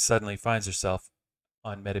 she suddenly finds herself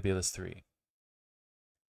on Metebelis 3.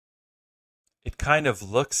 It kind of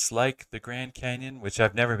looks like the Grand Canyon, which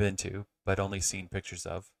I've never been to, but only seen pictures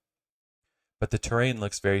of. But the terrain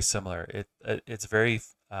looks very similar. It's very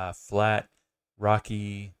flat,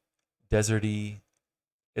 rocky, deserty.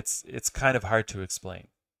 It's kind of hard to explain,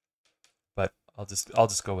 but I'll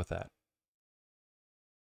just go with that.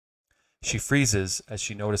 She freezes as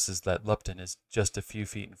she notices that Lupton is just a few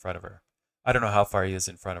feet in front of her. I don't know how far he is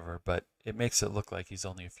in front of her, but it makes it look like he's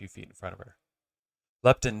only a few feet in front of her.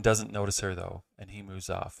 Lupton doesn't notice her, though, and he moves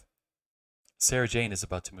off. Sarah Jane is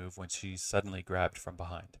about to move when she's suddenly grabbed from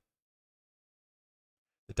behind.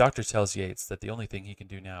 The doctor tells Yates that the only thing he can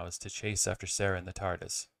do now is to chase after Sarah in the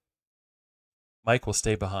TARDIS. Mike will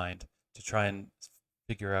stay behind to try and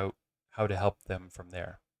figure out how to help them from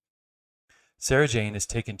there. Sarah Jane is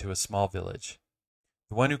taken to a small village.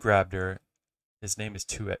 The one who grabbed her, his name is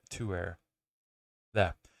Tuer.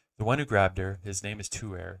 The one who grabbed her, his name is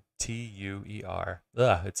Tuer, Tuer.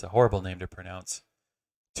 It's a horrible name to pronounce.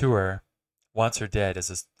 Tuer wants her dead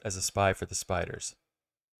as a spy for the spiders.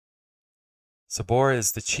 Sabor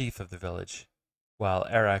is the chief of the village, while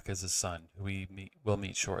Arak is his son, who we'll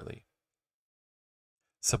meet shortly.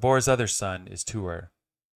 Sabor's other son is Tuer.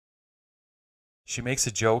 She makes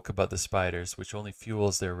a joke about the spiders, which only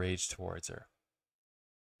fuels their rage towards her.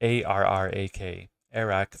 Arrak,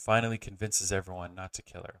 Arak finally convinces everyone not to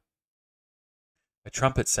kill her. A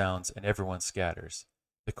trumpet sounds and everyone scatters.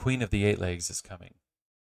 The Queen of the Eight Legs is coming.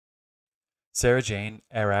 Sarah Jane,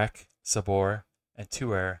 Arak, Sabor, and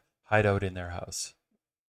Tuer hide out in their house.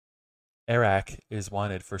 Arak is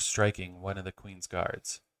wanted for striking one of the Queen's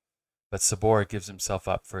guards, but Sabor gives himself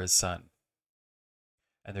up for his son.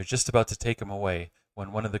 And they're just about to take him away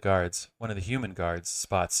when one of the human guards,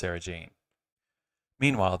 spots Sarah Jane.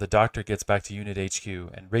 Meanwhile, the doctor gets back to Unit HQ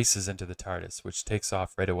and races into the TARDIS, which takes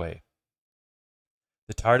off right away.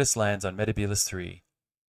 The TARDIS lands on Metebelis 3,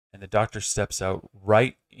 and the doctor steps out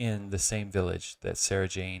right in the same village that Sarah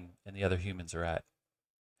Jane and the other humans are at.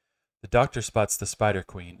 The doctor spots the Spider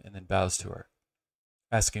Queen and then bows to her,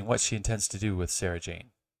 asking what she intends to do with Sarah Jane.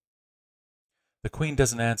 The Queen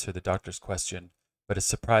doesn't answer the doctor's question, but is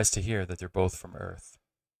surprised to hear that they're both from Earth.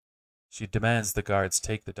 She demands the guards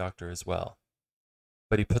take the doctor as well,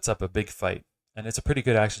 but he puts up a big fight, and it's a pretty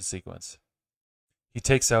good action sequence. He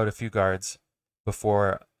takes out a few guards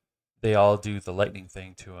before they all do the lightning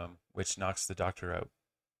thing to him, which knocks the doctor out.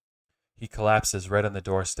 He collapses right on the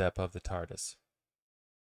doorstep of the TARDIS.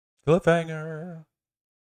 Cliffhanger!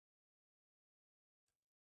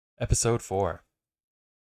 Episode 4.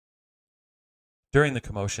 During the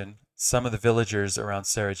commotion, some of the villagers around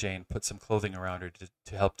Sarah Jane put some clothing around her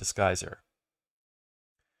to help disguise her.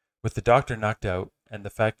 With the doctor knocked out and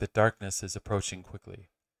the fact that darkness is approaching quickly,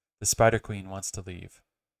 the Spider Queen wants to leave.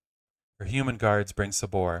 Her human guards bring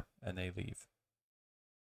Sabor, and they leave.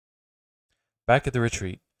 Back at the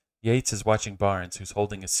retreat, Yates is watching Barnes, who's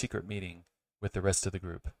holding a secret meeting with the rest of the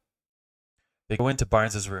group. They go into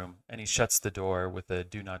Barnes's room, and he shuts the door with a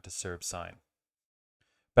Do Not Disturb sign.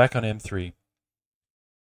 Back on M3,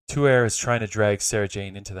 Tuer is trying to drag Sarah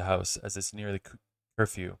Jane into the house as it's nearly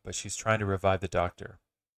curfew, but she's trying to revive the doctor.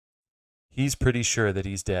 He's pretty sure that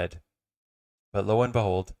he's dead, but lo and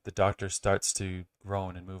behold, the doctor starts to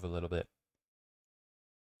groan and move a little bit.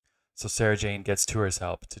 So Sarah Jane gets Tuer's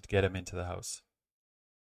help to get him into the house.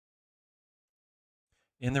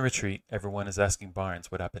 In the retreat, everyone is asking Barnes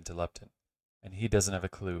what happened to Lupton, and he doesn't have a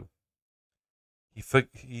clue.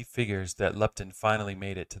 He figures that Lupton finally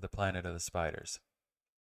made it to the planet of the spiders.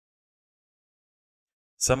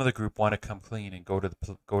 Some of the group want to come clean and go to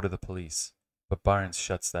the police, but Barnes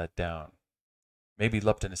shuts that down. Maybe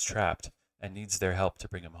Lupton is trapped and needs their help to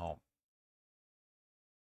bring him home.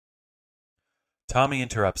 Tommy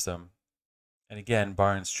interrupts them, and again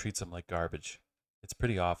Barnes treats him like garbage. It's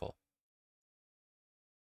pretty awful.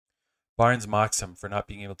 Barnes mocks him for not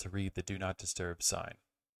being able to read the Do Not Disturb sign.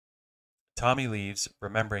 Tommy leaves,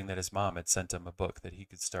 remembering that his mom had sent him a book that he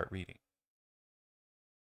could start reading.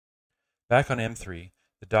 Back on M3,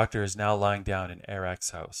 the doctor is now lying down in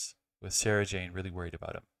Arak's house, with Sarah Jane really worried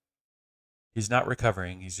about him. He's not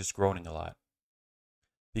recovering, he's just groaning a lot.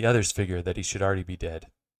 The others figure that he should already be dead.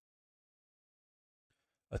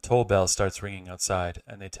 A toll bell starts ringing outside,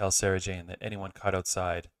 and they tell Sarah Jane that anyone caught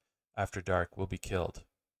outside after dark will be killed.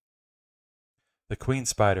 The Queen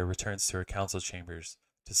Spider returns to her council chambers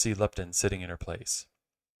to see Lupton sitting in her place.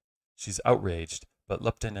 She's outraged, but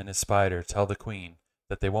Lupton and his spider tell the Queen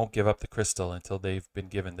that they won't give up the crystal until they've been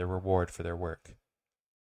given their reward for their work.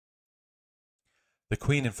 The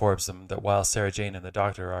Queen informs them that while Sarah Jane and the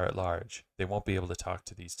Doctor are at large, they won't be able to talk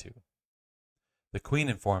to these two. The Queen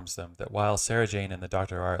informs them that while Sarah Jane and the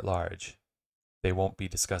Doctor are at large, they won't be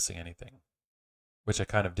discussing anything, which I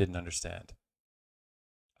kind of didn't understand.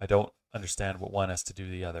 I don't understand what one has to do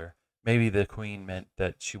the other. Maybe the Queen meant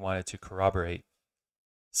that she wanted to corroborate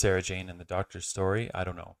Sarah Jane and the Doctor's story. I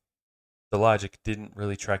don't know. The logic didn't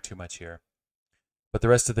really track too much here, but the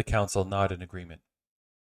rest of the council nod in agreement.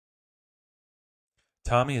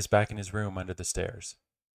 Tommy is back in his room under the stairs.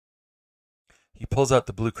 He pulls out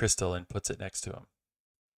the blue crystal and puts it next to him.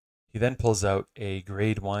 He then pulls out a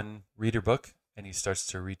grade 1 reader book and he starts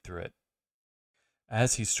to read through it.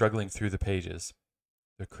 As he's struggling through the pages,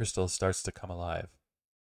 the crystal starts to come alive.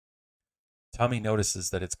 Tommy notices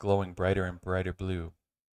that it's glowing brighter and brighter blue,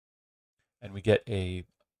 and we get a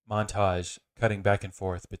montage cutting back and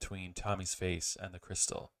forth between Tommy's face and the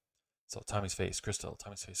crystal. So Tommy's face, crystal,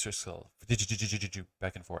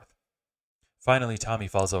 back and forth. Finally, Tommy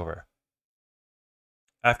falls over.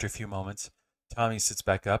 After a few moments, Tommy sits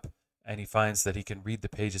back up and he finds that he can read the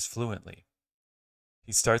pages fluently.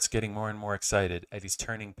 He starts getting more and more excited as he's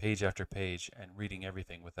turning page after page and reading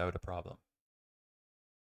everything without a problem.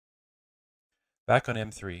 Back on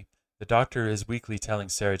M3, the Doctor is weakly telling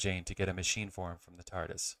Sarah Jane to get a machine for him from the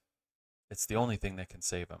TARDIS. It's the only thing that can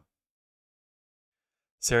save him.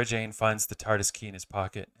 Sarah Jane finds the TARDIS key in his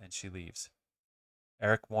pocket and she leaves.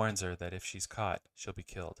 Arak warns her that if she's caught, she'll be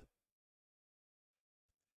killed.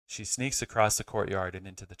 She sneaks across the courtyard and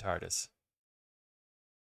into the TARDIS.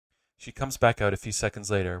 She comes back out a few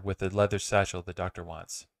seconds later with the leather satchel the Doctor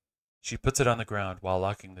wants. She puts it on the ground while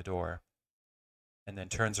locking the door, and then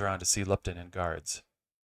turns around to see Lupton and guards.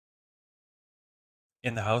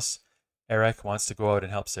 In the house, Arak wants to go out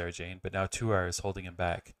and help Sarah Jane, but now Tuar is holding him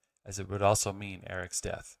back, as it would also mean Arak's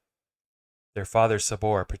death. Their father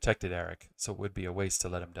Sabor protected Arak, so it would be a waste to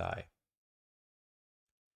let him die.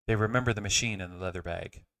 They remember the machine in the leather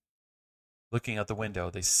bag. Looking out the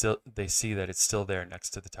window, they see that it's still there next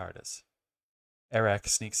to the TARDIS. Arak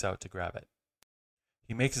sneaks out to grab it.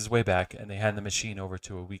 He makes his way back, and they hand the machine over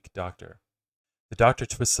to a weak Doctor. The Doctor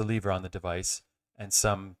twists the lever on the device, and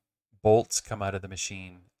some bolts come out of the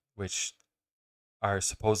machine, which are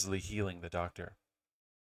supposedly healing the Doctor.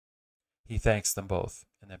 He thanks them both,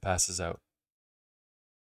 and then passes out.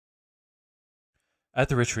 At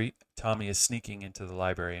the retreat, Tommy is sneaking into the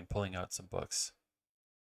library and pulling out some books.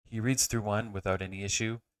 He reads through one without any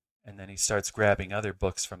issue, and then he starts grabbing other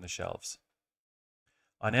books from the shelves.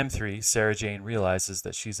 On M3, Sarah Jane realizes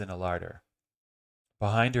that she's in a larder.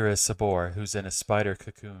 Behind her is Sabor, who's in a spider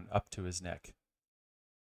cocoon up to his neck.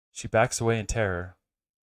 She backs away in terror,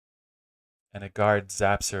 and a guard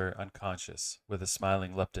zaps her unconscious, with a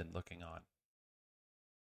smiling Lupton looking on.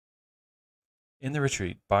 In the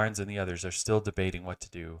retreat, Barnes and the others are still debating what to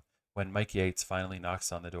do when Mike Yates finally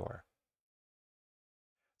knocks on the door.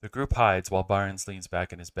 The group hides while Barnes leans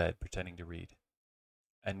back in his bed, pretending to read.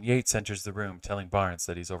 And Yates enters the room, telling Barnes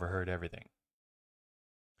that he's overheard everything.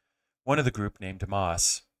 One of the group, named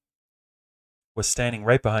Moss, was standing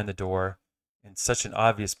right behind the door in such an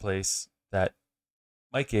obvious place that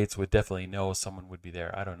Mike Yates would definitely know someone would be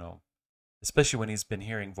there. I don't know. Especially when he's been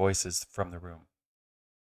hearing voices from the room.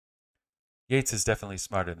 Yates is definitely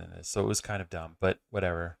smarter than this, so it was kind of dumb, but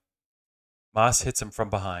whatever. Moss hits him from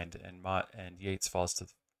behind, and Yates falls to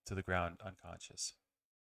the ground unconscious.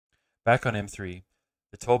 Back on M3,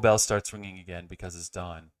 the toll bell starts ringing again because it's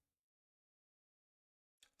dawn.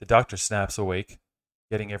 The Doctor snaps awake,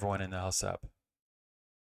 getting everyone in the house up.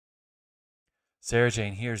 Sarah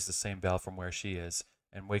Jane hears the same bell from where she is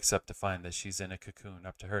and wakes up to find that she's in a cocoon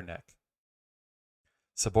up to her neck.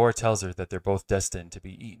 Sabor tells her that they're both destined to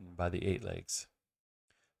be eaten by the eight legs.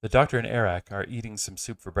 The doctor and Arak are eating some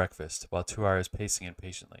soup for breakfast, while Tuar is pacing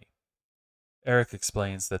impatiently. Arak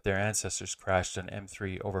explains that their ancestors crashed on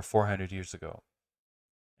M3 over 400 years ago,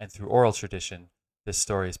 and through oral tradition, this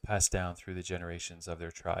story is passed down through the generations of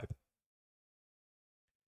their tribe.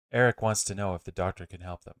 Arak wants to know if the doctor can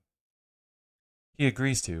help them. He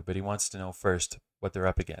agrees to, but he wants to know first what they're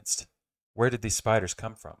up against. Where did these spiders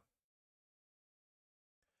come from?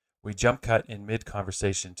 We jump cut in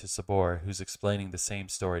mid-conversation to Sabor, who's explaining the same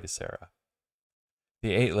story to Sarah.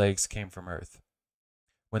 The eight legs came from Earth.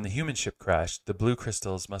 When the human ship crashed, the blue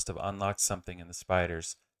crystals must have unlocked something in the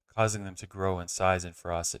spiders, causing them to grow in size and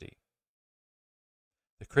ferocity.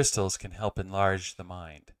 The crystals can help enlarge the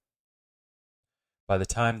mind. By the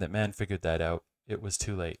time that man figured that out, it was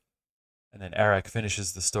too late. And then Arak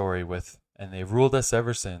finishes the story with, "And they've ruled us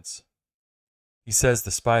ever since." He says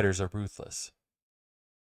the spiders are ruthless.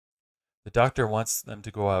 The doctor wants them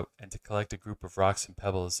to go out and to collect a group of rocks and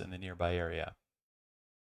pebbles in the nearby area.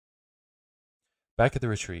 Back at the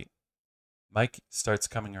retreat, Mike starts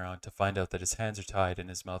coming around to find out that his hands are tied and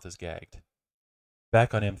his mouth is gagged.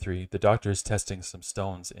 Back on M3, the doctor is testing some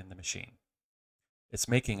stones in the machine. It's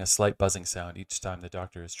making a slight buzzing sound each time the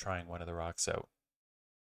doctor is trying one of the rocks out.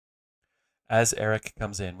 As Arak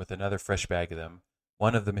comes in with another fresh bag of them,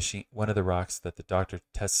 one of the rocks that the doctor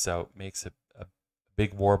tests out makes a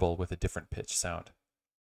big warble with a different pitch sound.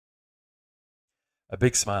 A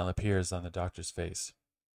big smile appears on the doctor's face.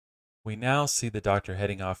 We now see the doctor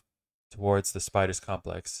heading off towards the Spiders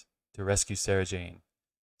complex to rescue Sarah Jane,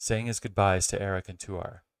 saying his goodbyes to Arak and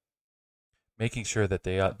Tuar, making sure that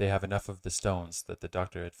they have enough of the stones that the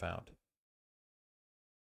doctor had found.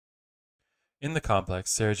 In the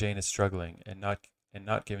complex, Sarah Jane is struggling and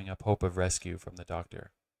not giving up hope of rescue from the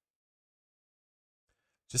doctor.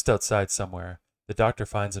 Just outside somewhere, the doctor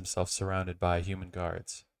finds himself surrounded by human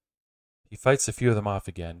guards. He fights a few of them off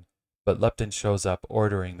again, but Lupton shows up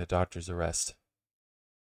ordering the doctor's arrest.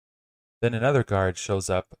 Then another guard shows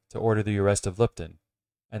up to order the arrest of Lupton,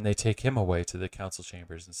 and they take him away to the council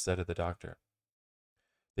chambers instead of the doctor.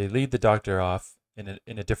 They lead the doctor off in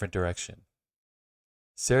a different direction.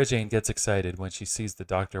 Sarah Jane gets excited when she sees the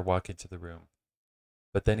doctor walk into the room,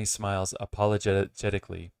 but then he smiles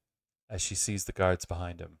apologetically as she sees the guards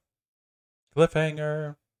behind him.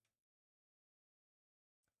 Cliffhanger!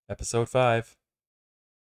 Episode 5.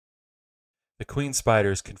 The Queen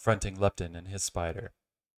Spider is confronting Lupton and his spider.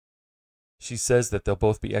 She says that they'll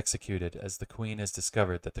both be executed as the Queen has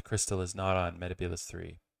discovered that the crystal is not on Metebelis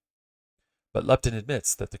III. But Lupton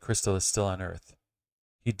admits that the crystal is still on Earth.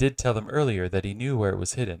 He did tell them earlier that he knew where it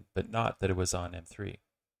was hidden, but not that it was on M3.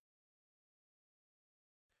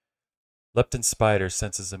 Lupton's spider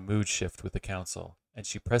senses a mood shift with the council, and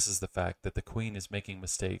she presses the fact that the Queen is making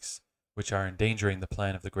mistakes which are endangering the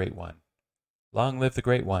plan of the Great One. Long live the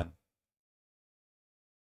Great One!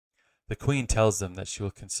 The Queen tells them that she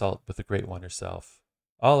will consult with the Great One herself.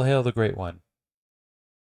 All hail the Great One!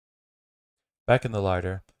 Back in the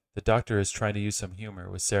larder, the doctor is trying to use some humor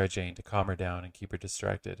with Sarah Jane to calm her down and keep her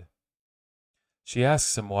distracted. She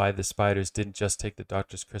asks him why the spiders didn't just take the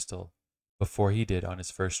doctor's crystal before he did on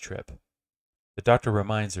his first trip. The doctor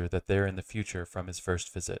reminds her that they're in the future from his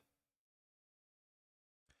first visit.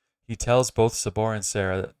 He tells both Sabor and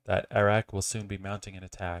Sarah that Arak will soon be mounting an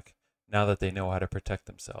attack now that they know how to protect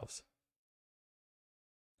themselves.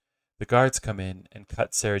 The guards come in and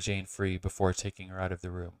cut Sarah Jane free before taking her out of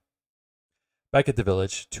the room. Back at the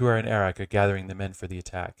village, Tuar and Arak are gathering the men for the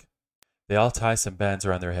attack. They all tie some bands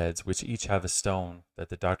around their heads, which each have a stone that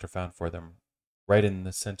the doctor found for them, right in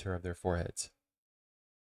the center of their foreheads.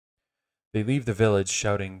 They leave the village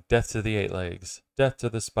shouting, "Death to the eight legs! Death to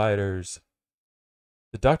the spiders!"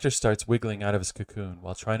 The doctor starts wiggling out of his cocoon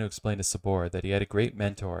while trying to explain to Sabor that he had a great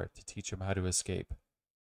mentor to teach him how to escape,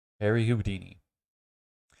 Harry Houdini.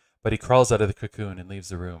 But he crawls out of the cocoon and leaves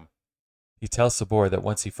the room. He tells Sabor that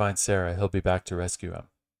once he finds Sarah, he'll be back to rescue him.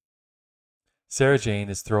 Sarah Jane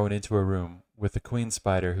is thrown into a room with the Queen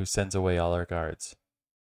Spider, who sends away all her guards.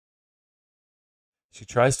 She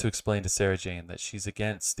tries to explain to Sarah Jane that she's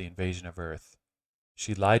against the invasion of Earth.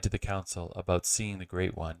 She lied to the council about seeing the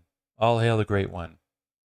Great One. All hail the Great One.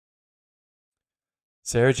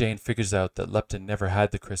 Sarah Jane figures out that Lupton never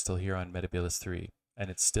had the crystal here on Metebelis III, and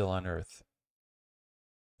it's still on Earth.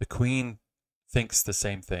 The Queen thinks the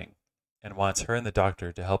same thing, and wants her and the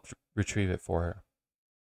doctor to help retrieve it for her.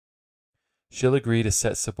 She'll agree to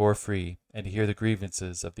set Sabor free and to hear the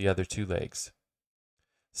grievances of the other two legs.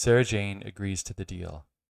 Sarah Jane agrees to the deal.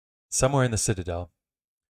 Somewhere in the Citadel,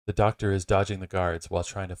 the Doctor is dodging the guards while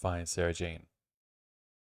trying to find Sarah Jane.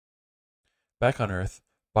 Back on Earth,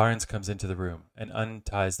 Barnes comes into the room and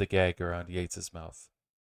unties the gag around Yates's mouth.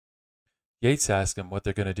 Yates asks him what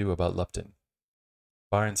they're going to do about Lupton.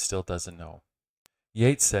 Barnes still doesn't know.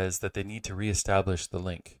 Yates says that they need to re-establish the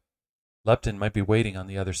link. Lupton might be waiting on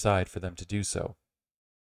the other side for them to do so.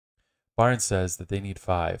 Barnes says that they need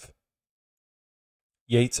 5.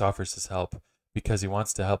 Yates offers his help because he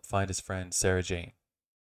wants to help find his friend Sarah Jane.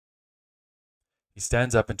 He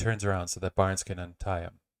stands up and turns around so that Barnes can untie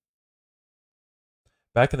him.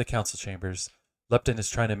 Back in the council chambers, Lupton is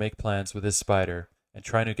trying to make plans with his spider and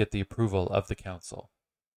trying to get the approval of the council.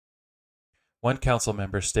 One council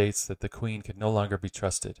member states that the Queen can no longer be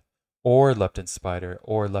trusted, or Lupton's spider,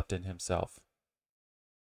 or Lupton himself.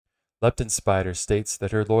 Lupton's spider states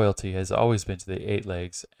that her loyalty has always been to the 8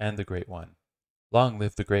 Legs and the Great One. Long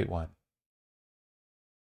live the Great One.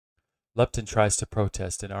 Lupton tries to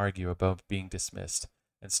protest and argue about being dismissed,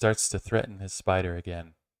 and starts to threaten his spider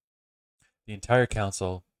again. The entire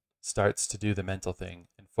council starts to do the mental thing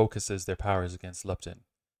and focuses their powers against Lupton,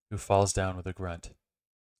 who falls down with a grunt.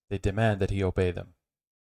 They demand that he obey them.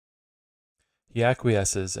 He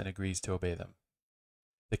acquiesces and agrees to obey them.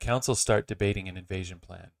 The council start debating an invasion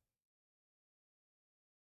plan.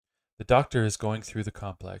 The Doctor is going through the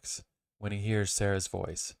complex when he hears Sarah's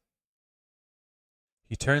voice.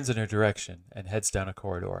 He turns in her direction and heads down a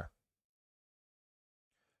corridor.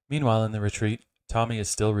 Meanwhile, in the retreat, Tommy is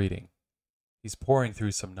still reading. He's poring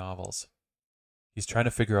through some novels. He's trying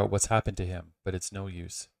to figure out what's happened to him, but it's no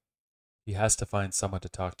use. He has to find someone to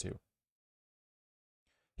talk to.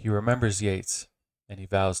 He remembers Yates, and he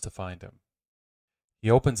vows to find him.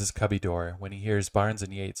 He opens his cubby door when he hears Barnes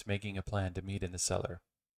and Yates making a plan to meet in the cellar.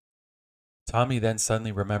 Tommy then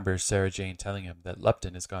suddenly remembers Sarah Jane telling him that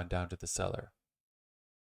Lupton has gone down to the cellar.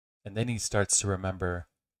 And then he starts to remember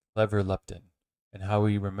clever Lupton, and how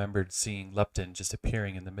he remembered seeing Lupton just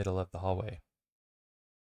appearing in the middle of the hallway.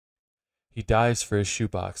 He dives for his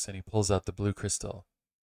shoebox and he pulls out the blue crystal.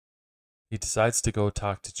 He decides to go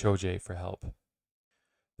talk to Cho-Jae for help.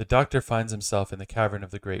 The Doctor finds himself in the cavern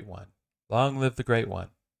of the Great One. Long live the Great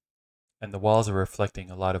One! And the walls are reflecting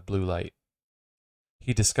a lot of blue light.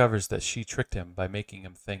 He discovers that she tricked him by making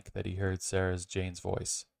him think that he heard Sarah Jane's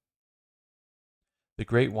voice. The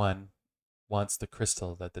Great One wants the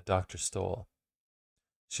crystal that the Doctor stole.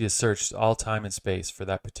 She has searched all time and space for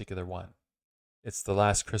that particular one. It's the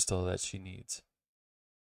last crystal that she needs.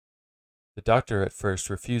 The Doctor at first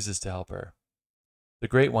refuses to help her. The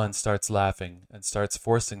Great One starts laughing and starts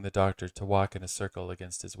forcing the Doctor to walk in a circle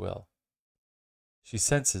against his will. She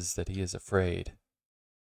senses that he is afraid.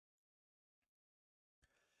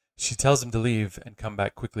 She tells him to leave and come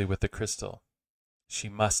back quickly with the crystal. She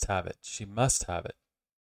must have it. She must have it.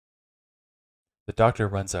 The Doctor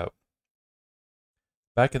runs out.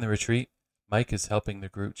 Back in the retreat, Mike is helping the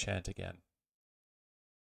group chant again.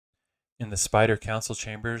 In the Spider Council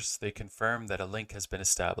chambers, they confirm that a link has been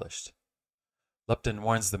established. Lupton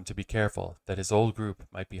warns them to be careful, that his old group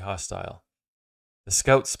might be hostile. The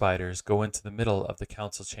scout spiders go into the middle of the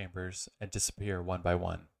council chambers and disappear one by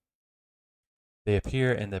one. They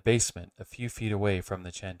appear in the basement a few feet away from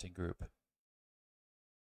the chanting group.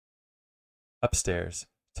 Upstairs,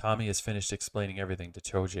 Tommy has finished explaining everything to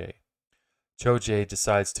Cho-Jae. Cho-Jae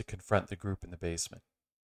decides to confront the group in the basement.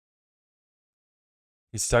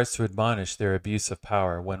 He starts to admonish their abuse of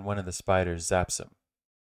power when one of the spiders zaps him.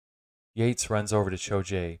 Yates runs over to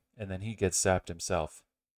Cho-Jae, and then he gets zapped himself.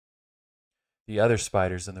 The other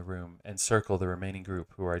spiders in the room encircle the remaining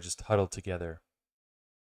group, who are just huddled together.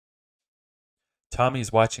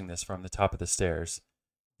 Tommy's watching this from the top of the stairs,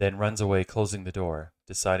 then runs away, closing the door,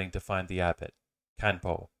 deciding to find the abbot,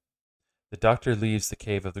 Kanpo. The Doctor leaves the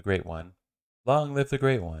cave of the Great One, long live the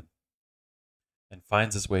Great One, and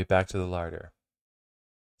finds his way back to the larder.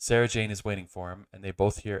 Sarah Jane is waiting for him, and they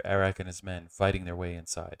both hear Arak and his men fighting their way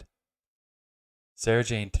inside. Sarah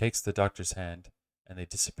Jane takes the Doctor's hand, and they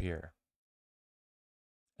disappear,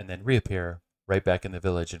 and then reappear right back in the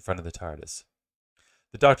village in front of the TARDIS.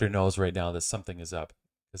 The Doctor knows right now that something is up,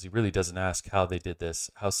 because he really doesn't ask how they did this,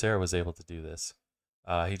 how Sarah was able to do this.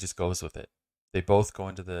 He just goes with it. They both go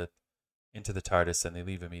into the TARDIS, and they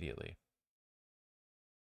leave immediately.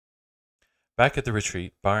 Back at the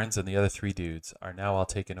retreat, Barnes and the other 3 dudes are now all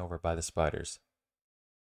taken over by the spiders.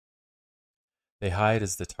 They hide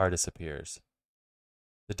as the TARDIS appears.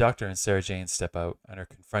 The Doctor and Sarah Jane step out and are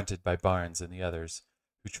confronted by Barnes and the others,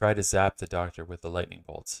 who try to zap the Doctor with the lightning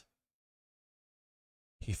bolts.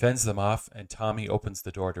 He fends them off, and Tommy opens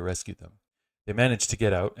the door to rescue them. They manage to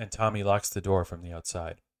get out, and Tommy locks the door from the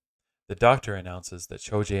outside. The doctor announces that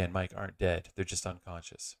Cho-jae and Mike aren't dead, they're just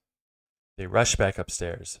unconscious. They rush back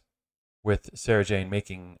upstairs, with Sarah Jane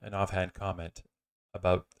making an offhand comment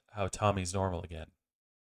about how Tommy's normal again.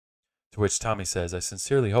 To which Tommy says, "I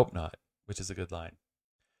sincerely hope not," which is a good line.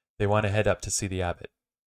 They want to head up to see the abbot.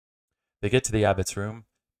 They get to the abbot's room.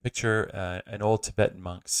 Picture an old Tibetan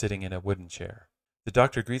monk sitting in a wooden chair. The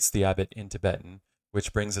doctor greets the abbot in Tibetan,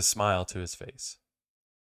 which brings a smile to his face.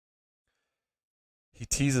 He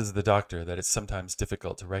teases the doctor that it's sometimes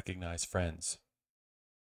difficult to recognize friends.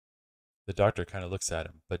 The doctor kind of looks at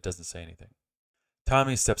him, but doesn't say anything.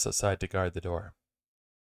 Tommy steps outside to guard the door.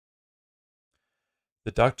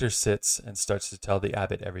 The doctor sits and starts to tell the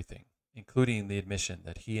abbot everything, including the admission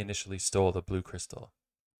that he initially stole the blue crystal.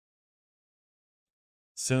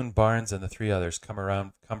 Soon Barnes and the three others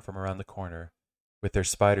come from around the corner, with their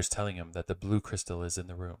spiders telling him that the blue crystal is in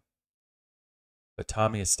the room. But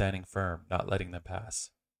Tommy is standing firm, not letting them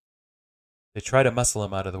pass. They try to muscle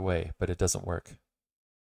him out of the way, but it doesn't work.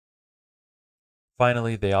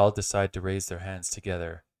 Finally, they all decide to raise their hands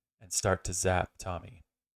together and start to zap Tommy.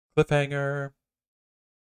 Cliffhanger!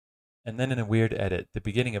 And then in a weird edit, the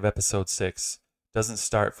beginning of episode 6 doesn't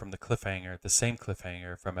start from the same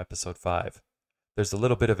cliffhanger from episode 5. There's a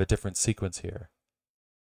little bit of a different sequence here.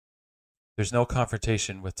 There's no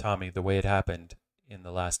confrontation with Tommy the way it happened in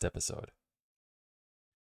the last episode.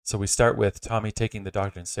 So we start with Tommy taking the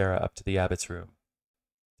doctor and Sarah up to the abbot's room.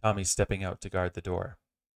 Tommy stepping out to guard the door.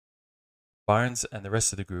 Barnes and the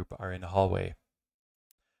rest of the group are in a hallway.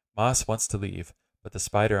 Moss wants to leave, but the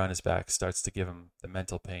spider on his back starts to give him the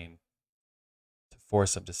mental pain to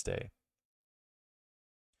force him to stay.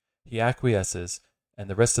 He acquiesces, and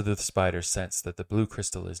the rest of the spiders sense that the blue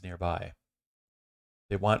crystal is nearby.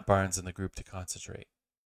 They want Barnes and the group to concentrate.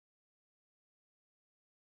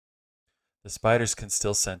 The spiders can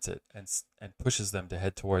still sense it and pushes them to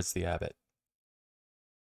head towards the abbot.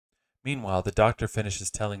 Meanwhile, the doctor finishes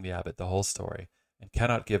telling the abbot the whole story and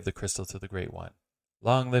cannot give the crystal to the Great One.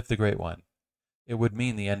 Long live the Great One. It would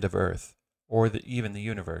mean the end of Earth, or even the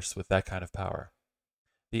universe with that kind of power.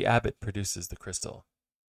 The abbot produces the crystal.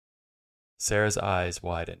 Sarah's eyes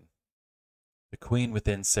widen. The queen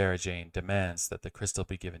within Sarah Jane demands that the crystal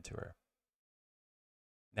be given to her.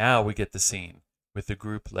 Now we get the scene, with the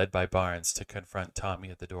group led by Barnes to confront Tommy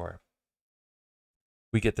at the door.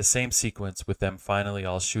 We get the same sequence with them finally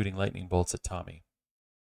all shooting lightning bolts at Tommy.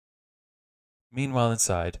 Meanwhile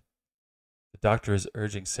inside, the doctor is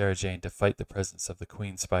urging Sarah Jane to fight the presence of the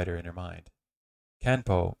queen spider in her mind.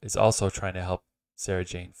 Kanpo is also trying to help Sarah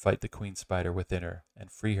Jane fight the queen spider within her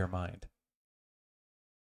and free her mind.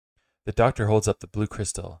 The doctor holds up the blue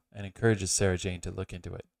crystal and encourages Sarah Jane to look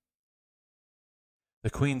into it. The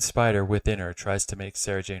queen spider within her tries to make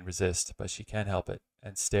Sarah Jane resist, but she can't help it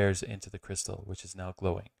and stares into the crystal, which is now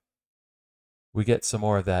glowing. We get some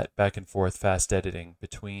more of that back and forth fast editing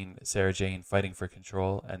between Sarah Jane fighting for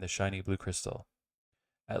control and the shiny blue crystal.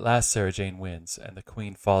 At last Sarah Jane wins, and the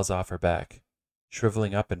queen falls off her back,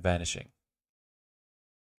 shriveling up and vanishing.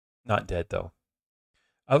 Not dead, though.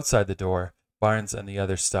 Outside the door, Barnes and the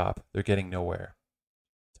others stop. They're getting nowhere.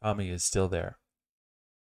 Tommy is still there.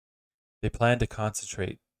 They plan to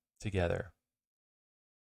concentrate together.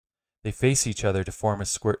 They face each other to form a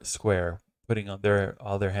square, putting all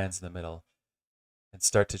their hands in the middle, and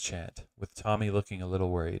start to chant, with Tommy looking a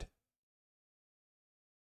little worried.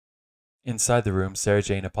 Inside the room, Sarah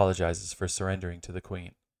Jane apologizes for surrendering to the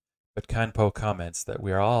queen, but Kanpo comments that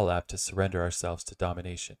we are all apt to surrender ourselves to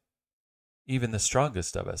domination, even the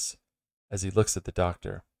strongest of us, as he looks at the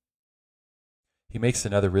doctor. He makes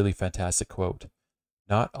another really fantastic quote.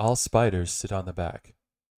 Not all spiders sit on the back.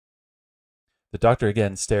 The doctor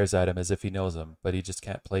again stares at him as if he knows him, but he just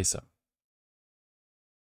can't place him.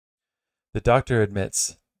 The doctor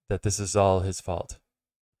admits that this is all his fault.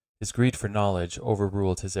 His greed for knowledge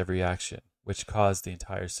overruled his every action, which caused the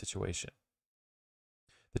entire situation.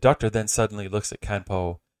 The doctor then suddenly looks at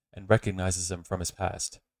Kanpo and recognizes him from his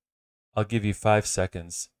past. I'll give you 5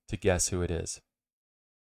 seconds to guess who it is.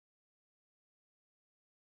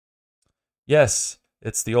 Yes,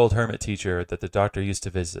 it's the old hermit teacher that the doctor used to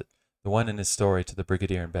visit, the one in his story to the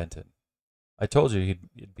Brigadier in Benton. I told you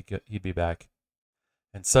he'd be back.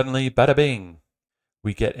 And suddenly, bada bing!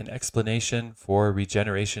 We get an explanation for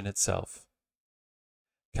regeneration itself.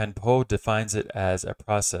 Kanpo defines it as a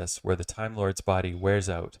process where the Time Lord's body wears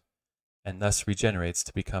out and thus regenerates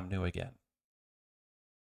to become new again.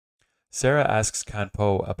 Sarah asks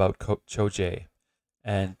Kanpo about Cho-jae,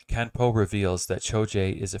 and Kanpo reveals that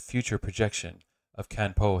Cho-jae is a future projection of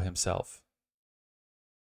Kanpo himself.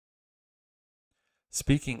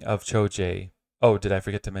 Speaking of Cho-jae, oh, did I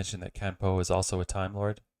forget to mention that Kanpo is also a Time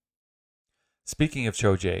Lord? Speaking of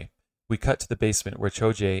Chojay, we cut to the basement where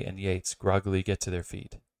Chojay and Yates groggily get to their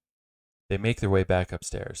feet. They make their way back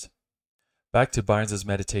upstairs. Back to Barnes's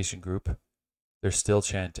meditation group. They're still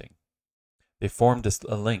chanting. They formed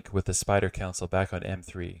a link with the Spider Council back on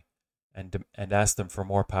M3 and asked them for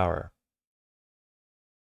more power.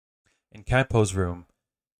 In Campo's room,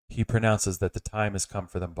 he pronounces that the time has come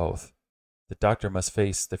for them both. The doctor must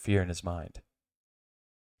face the fear in his mind.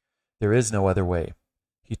 There is no other way.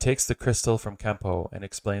 He takes the crystal from Campo and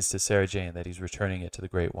explains to Sarah Jane that he's returning it to the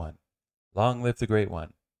Great One. Long live the Great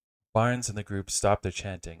One. Barnes and the group stop their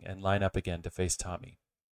chanting and line up again to face Tommy.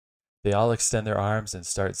 They all extend their arms and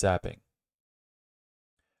start zapping.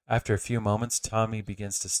 After a few moments, Tommy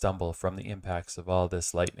begins to stumble from the impacts of all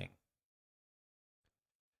this lightning.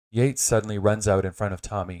 Yates suddenly runs out in front of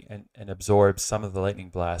Tommy and absorbs some of the lightning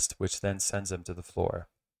blast, which then sends him to the floor.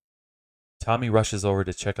 Tommy rushes over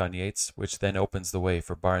to check on Yates, which then opens the way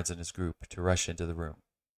for Barnes and his group to rush into the room.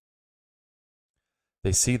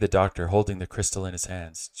 They see the doctor holding the crystal in his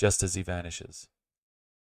hands just as he vanishes.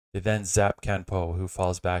 They then zap Campo, who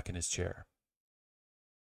falls back in his chair.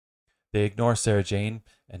 They ignore Sarah Jane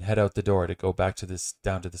and head out the door to go back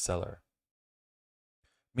down to the cellar.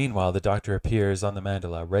 Meanwhile, the doctor appears on the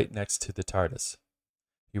mandala right next to the TARDIS.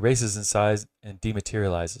 He races inside and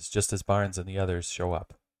dematerializes just as Barnes and the others show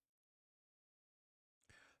up.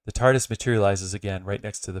 The TARDIS materializes again right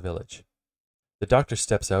next to the village. The doctor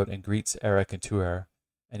steps out and greets Eric and Tuer,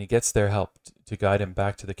 and he gets their help to guide him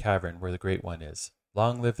back to the cavern where the Great One is.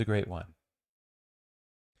 Long live the Great One.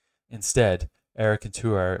 Instead, Eric and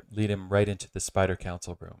Tuer lead him right into the Spider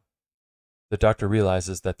Council room. The doctor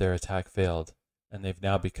realizes that their attack failed, and they've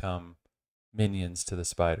now become minions to the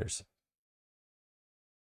spiders.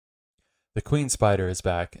 The Queen Spider is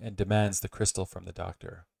back and demands the crystal from the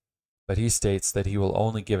doctor, but he states that he will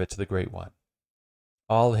only give it to the Great One.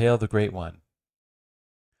 All hail the Great One.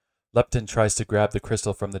 Lupton tries to grab the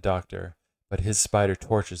crystal from the doctor, but his spider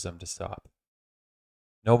tortures him to stop.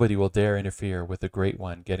 Nobody will dare interfere with the Great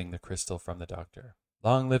One getting the crystal from the doctor.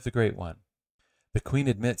 Long live the Great One. The Queen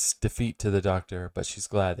admits defeat to the doctor, but she's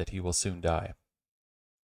glad that he will soon die.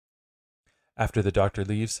 After the doctor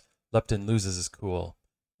leaves, Lupton loses his cool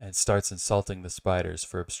and starts insulting the spiders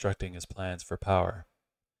for obstructing his plans for power.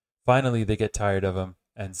 Finally, they get tired of him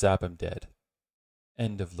and zap him dead.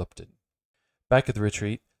 End of Lupton. Back at the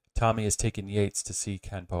retreat, Tommy has taken Yates to see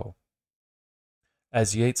Campo.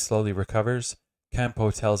 As Yates slowly recovers,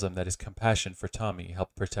 Campo tells him that his compassion for Tommy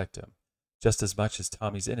helped protect him, just as much as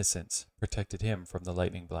Tommy's innocence protected him from the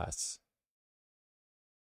lightning blasts.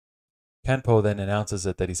 Campo then announces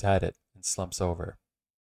that he's had it and slumps over.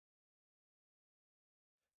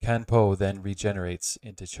 Campo then regenerates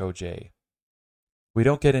into Chojay. We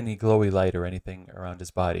don't get any glowy light or anything around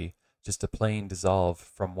his body, just a plain dissolve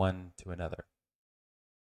from one to another.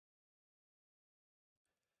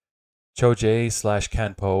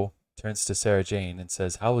 Chojay/Campo turns to Sarah Jane and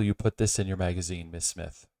says, "How will you put this in your magazine, Miss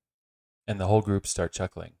Smith?" And the whole group start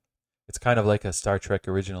chuckling. It's kind of like a Star Trek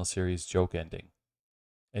original series joke ending.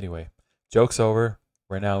 Anyway, joke's over.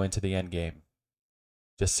 We're now into the end game.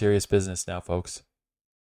 Just serious business now, folks.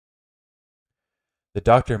 The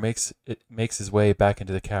doctor makes his way back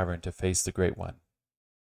into the cavern to face the Great One.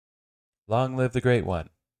 Long live the Great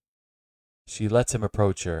One. She lets him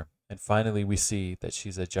approach her, and finally we see that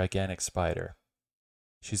she's a gigantic spider.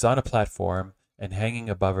 She's on a platform, and hanging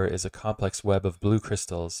above her is a complex web of blue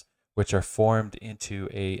crystals, which are formed into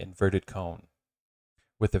an inverted cone,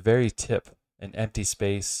 with the very tip an empty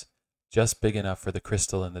space just big enough for the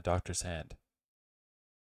crystal in the doctor's hand.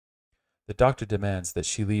 The doctor demands that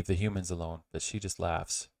she leave the humans alone, but she just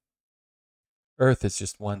laughs. Earth is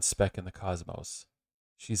just one speck in the cosmos.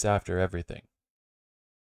 She's after everything.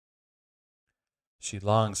 She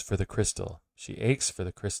longs for the crystal. She aches for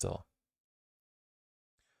the crystal.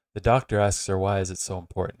 The doctor asks her why is it so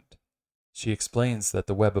important. She explains that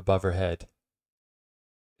the web above her head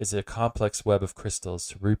is a complex web of crystals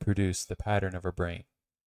to reproduce the pattern of her brain.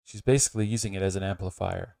 She's basically using it as an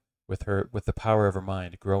amplifier, with the power of her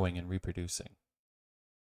mind growing and reproducing.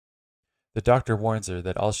 The doctor warns her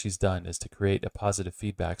that all she's done is to create a positive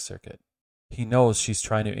feedback circuit. He knows she's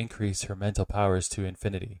trying to increase her mental powers to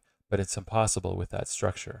infinity, but it's impossible with that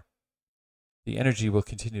structure. The energy will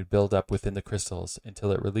continue to build up within the crystals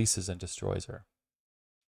until it releases and destroys her.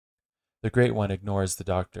 The Great One ignores the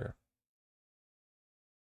doctor.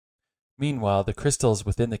 Meanwhile, the crystals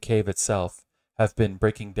within the cave itself have been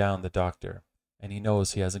breaking down the doctor, and he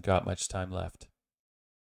knows he hasn't got much time left.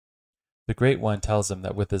 The Great One tells him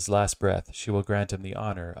that with his last breath, she will grant him the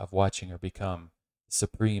honor of watching her become the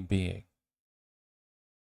Supreme Being.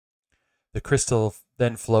 The crystal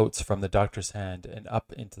then floats from the doctor's hand and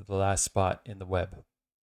up into the last spot in the web.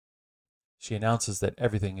 She announces that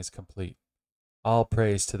everything is complete. All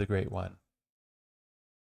praise to the Great One.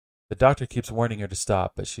 The doctor keeps warning her to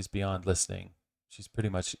stop, but she's beyond listening. She's pretty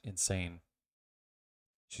much insane.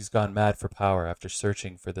 She's gone mad for power after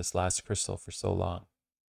searching for this last crystal for so long.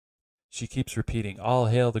 She keeps repeating, "All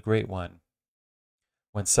hail the Great One,"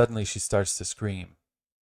 when suddenly she starts to scream.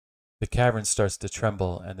 The cavern starts to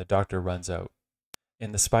tremble and the doctor runs out.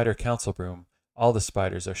 In the spider council room, all the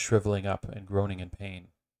spiders are shriveling up and groaning in pain.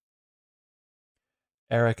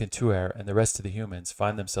 Eric and Tuer and the rest of the humans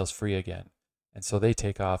find themselves free again, and so they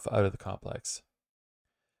take off out of the complex.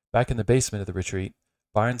 Back in the basement of the retreat,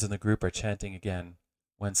 Barnes and the group are chanting again,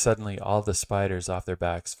 when suddenly all the spiders off their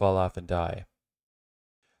backs fall off and die.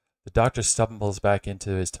 The doctor stumbles back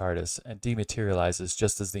into his TARDIS and dematerializes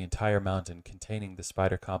just as the entire mountain containing the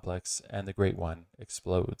spider complex and the Great One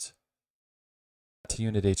explodes. To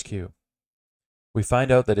Unit HQ. We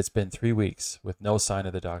find out that it's been 3 weeks with no sign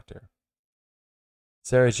of the doctor.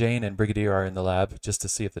 Sarah Jane and Brigadier are in the lab just to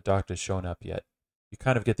see if the doctor's shown up yet. You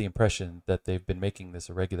kind of get the impression that they've been making this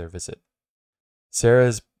a regular visit.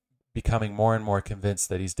 Sarah's becoming more and more convinced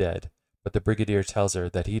that he's dead, but the Brigadier tells her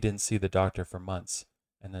that he didn't see the doctor for months,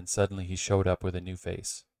 and then suddenly he showed up with a new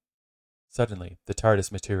face. Suddenly, the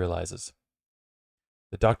TARDIS materializes.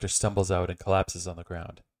 The doctor stumbles out and collapses on the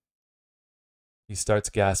ground. He starts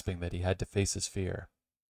gasping that he had to face his fear.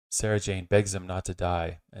 Sarah Jane begs him not to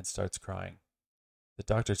die and starts crying. The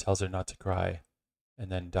doctor tells her not to cry,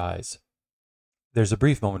 and then dies. There's a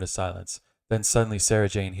brief moment of silence, then suddenly Sarah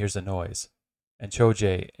Jane hears a noise, and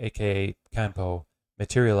Cho-Jae, aka Kanpo,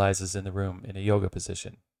 materializes in the room in a yoga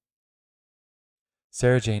position.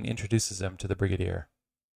 Sarah Jane introduces him to the Brigadier.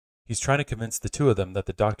 He's trying to convince the two of them that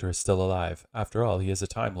the doctor is still alive. After all, he is a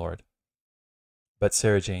Time Lord. But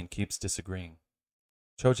Sarah Jane keeps disagreeing.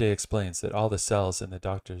 Cho-Jae explains that all the cells in the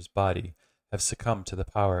doctor's body have succumbed to the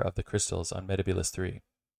power of the crystals on Metebelis III.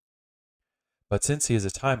 But since he is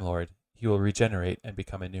a Time Lord, he will regenerate and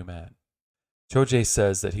become a new man. Cho-Jae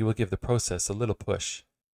says that he will give the process a little push,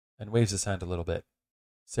 and waves his hand a little bit.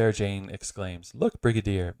 Sarah Jane exclaims, "Look,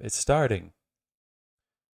 Brigadier, it's starting."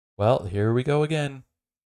 "Well, here we go again,"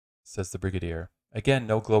 says the Brigadier. Again,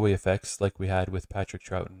 no glowy effects like we had with Patrick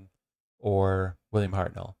Troughton or William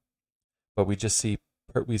Hartnell. But we just see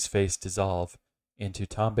Pertwee's face dissolve into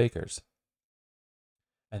Tom Baker's.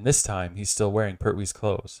 And this time, he's still wearing Pertwee's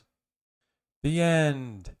clothes. The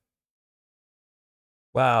end!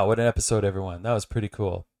 Wow, what an episode, everyone. That was pretty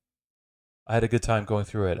cool. I had a good time going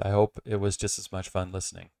through it. I hope it was just as much fun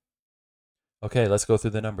listening. Okay, let's go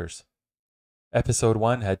through the numbers. Episode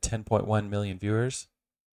 1 had 10.1 million viewers.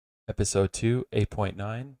 Episode 2,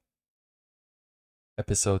 8.9.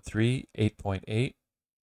 Episode 3, 8.8.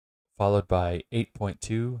 Followed by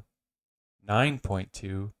 8.2,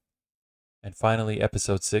 9.2, and finally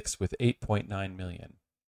Episode 6 with 8.9 million.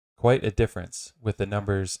 Quite a difference with the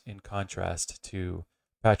numbers in contrast to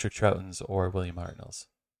Patrick Troughton's or William Hartnell's.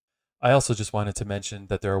 I also just wanted to mention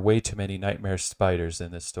that there are way too many nightmare spiders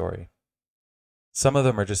in this story. Some of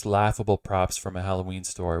them are just laughable props from a Halloween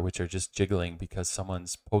store, which are just jiggling because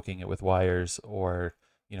someone's poking it with wires or,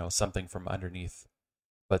 something from underneath.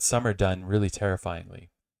 But some are done really terrifyingly,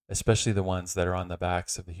 especially the ones that are on the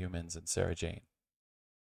backs of the humans and Sarah Jane.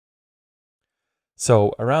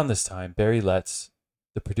 So around this time, Barry Letts,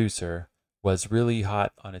 the producer, was really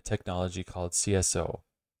hot on a technology called CSO,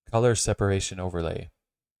 Color Separation Overlay,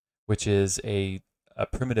 which is a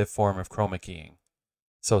primitive form of chroma keying.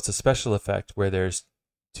 So it's a special effect where there's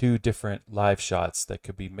two different live shots that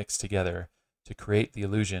could be mixed together to create the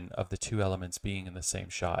illusion of the two elements being in the same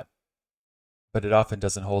shot. But it often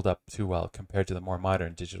doesn't hold up too well compared to the more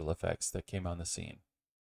modern digital effects that came on the scene,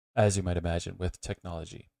 as you might imagine with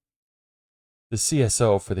technology. The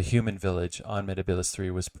CSO for the human village on Metebelis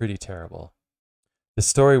III was pretty terrible. The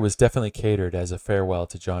story was definitely catered as a farewell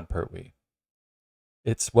to Jon Pertwee.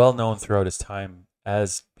 It's well known throughout his time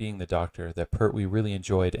as being the Doctor that Pertwee really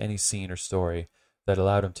enjoyed any scene or story that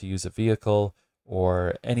allowed him to use a vehicle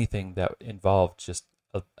or anything that involved just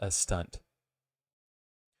a stunt.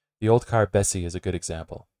 The old car Bessie is a good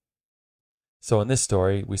example. So in this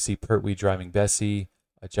story, we see Pertwee driving Bessie,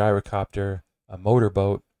 a gyrocopter, a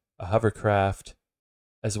motorboat, a hovercraft,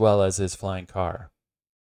 as well as his flying car.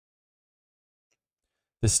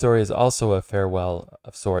 This story is also a farewell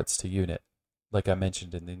of sorts to Unit, like I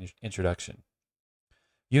mentioned in the introduction.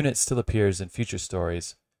 Unit still appears in future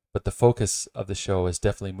stories, but the focus of the show has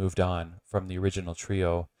definitely moved on from the original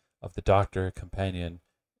trio of the Doctor, Companion,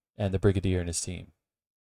 and the Brigadier and his team.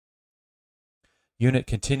 Unit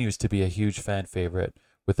continues to be a huge fan favorite,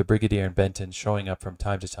 with the Brigadier and Benton showing up from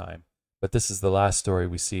time to time, but this is the last story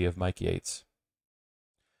we see of Mike Yates.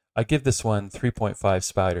 I give this one 3.5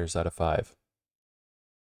 spiders out of 5.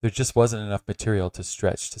 There just wasn't enough material to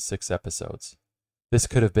stretch to 6 episodes. This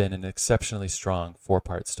could have been an exceptionally strong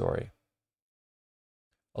 4-part story.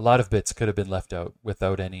 A lot of bits could have been left out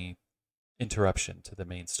without any interruption to the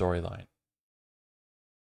main storyline.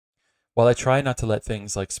 While I try not to let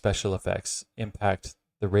things like special effects impact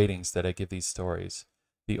the ratings that I give these stories,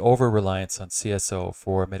 the over-reliance on CSO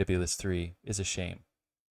for Metebelis 3 is a shame,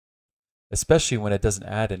 especially when it doesn't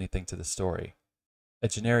add anything to the story. A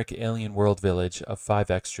generic alien world village of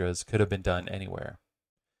 5 extras could have been done anywhere.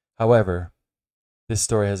 However, this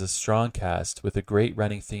story has a strong cast with a great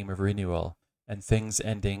running theme of renewal and things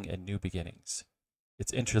ending and new beginnings.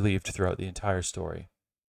 It's interleaved throughout the entire story.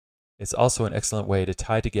 It's also an excellent way to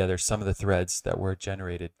tie together some of the threads that were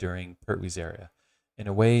generated during Pertwee's era in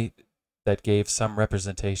a way that gave some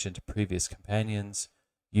representation to previous companions,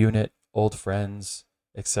 unit, old friends,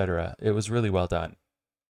 etc. It was really well done.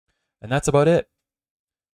 And that's about it.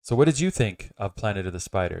 So what did you think of Planet of the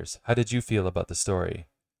Spiders? How did you feel about the story?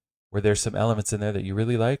 Were there some elements in there that you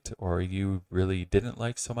really liked or you really didn't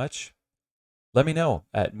like so much? Let me know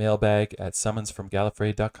at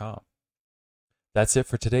mailbag@summonsfromgallifrey.com. That's it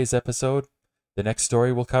for today's episode. The next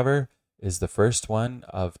story we'll cover is the first one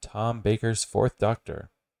of Tom Baker's 4th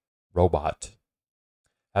Doctor, Robot.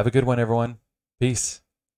 Have a good one, everyone. Peace.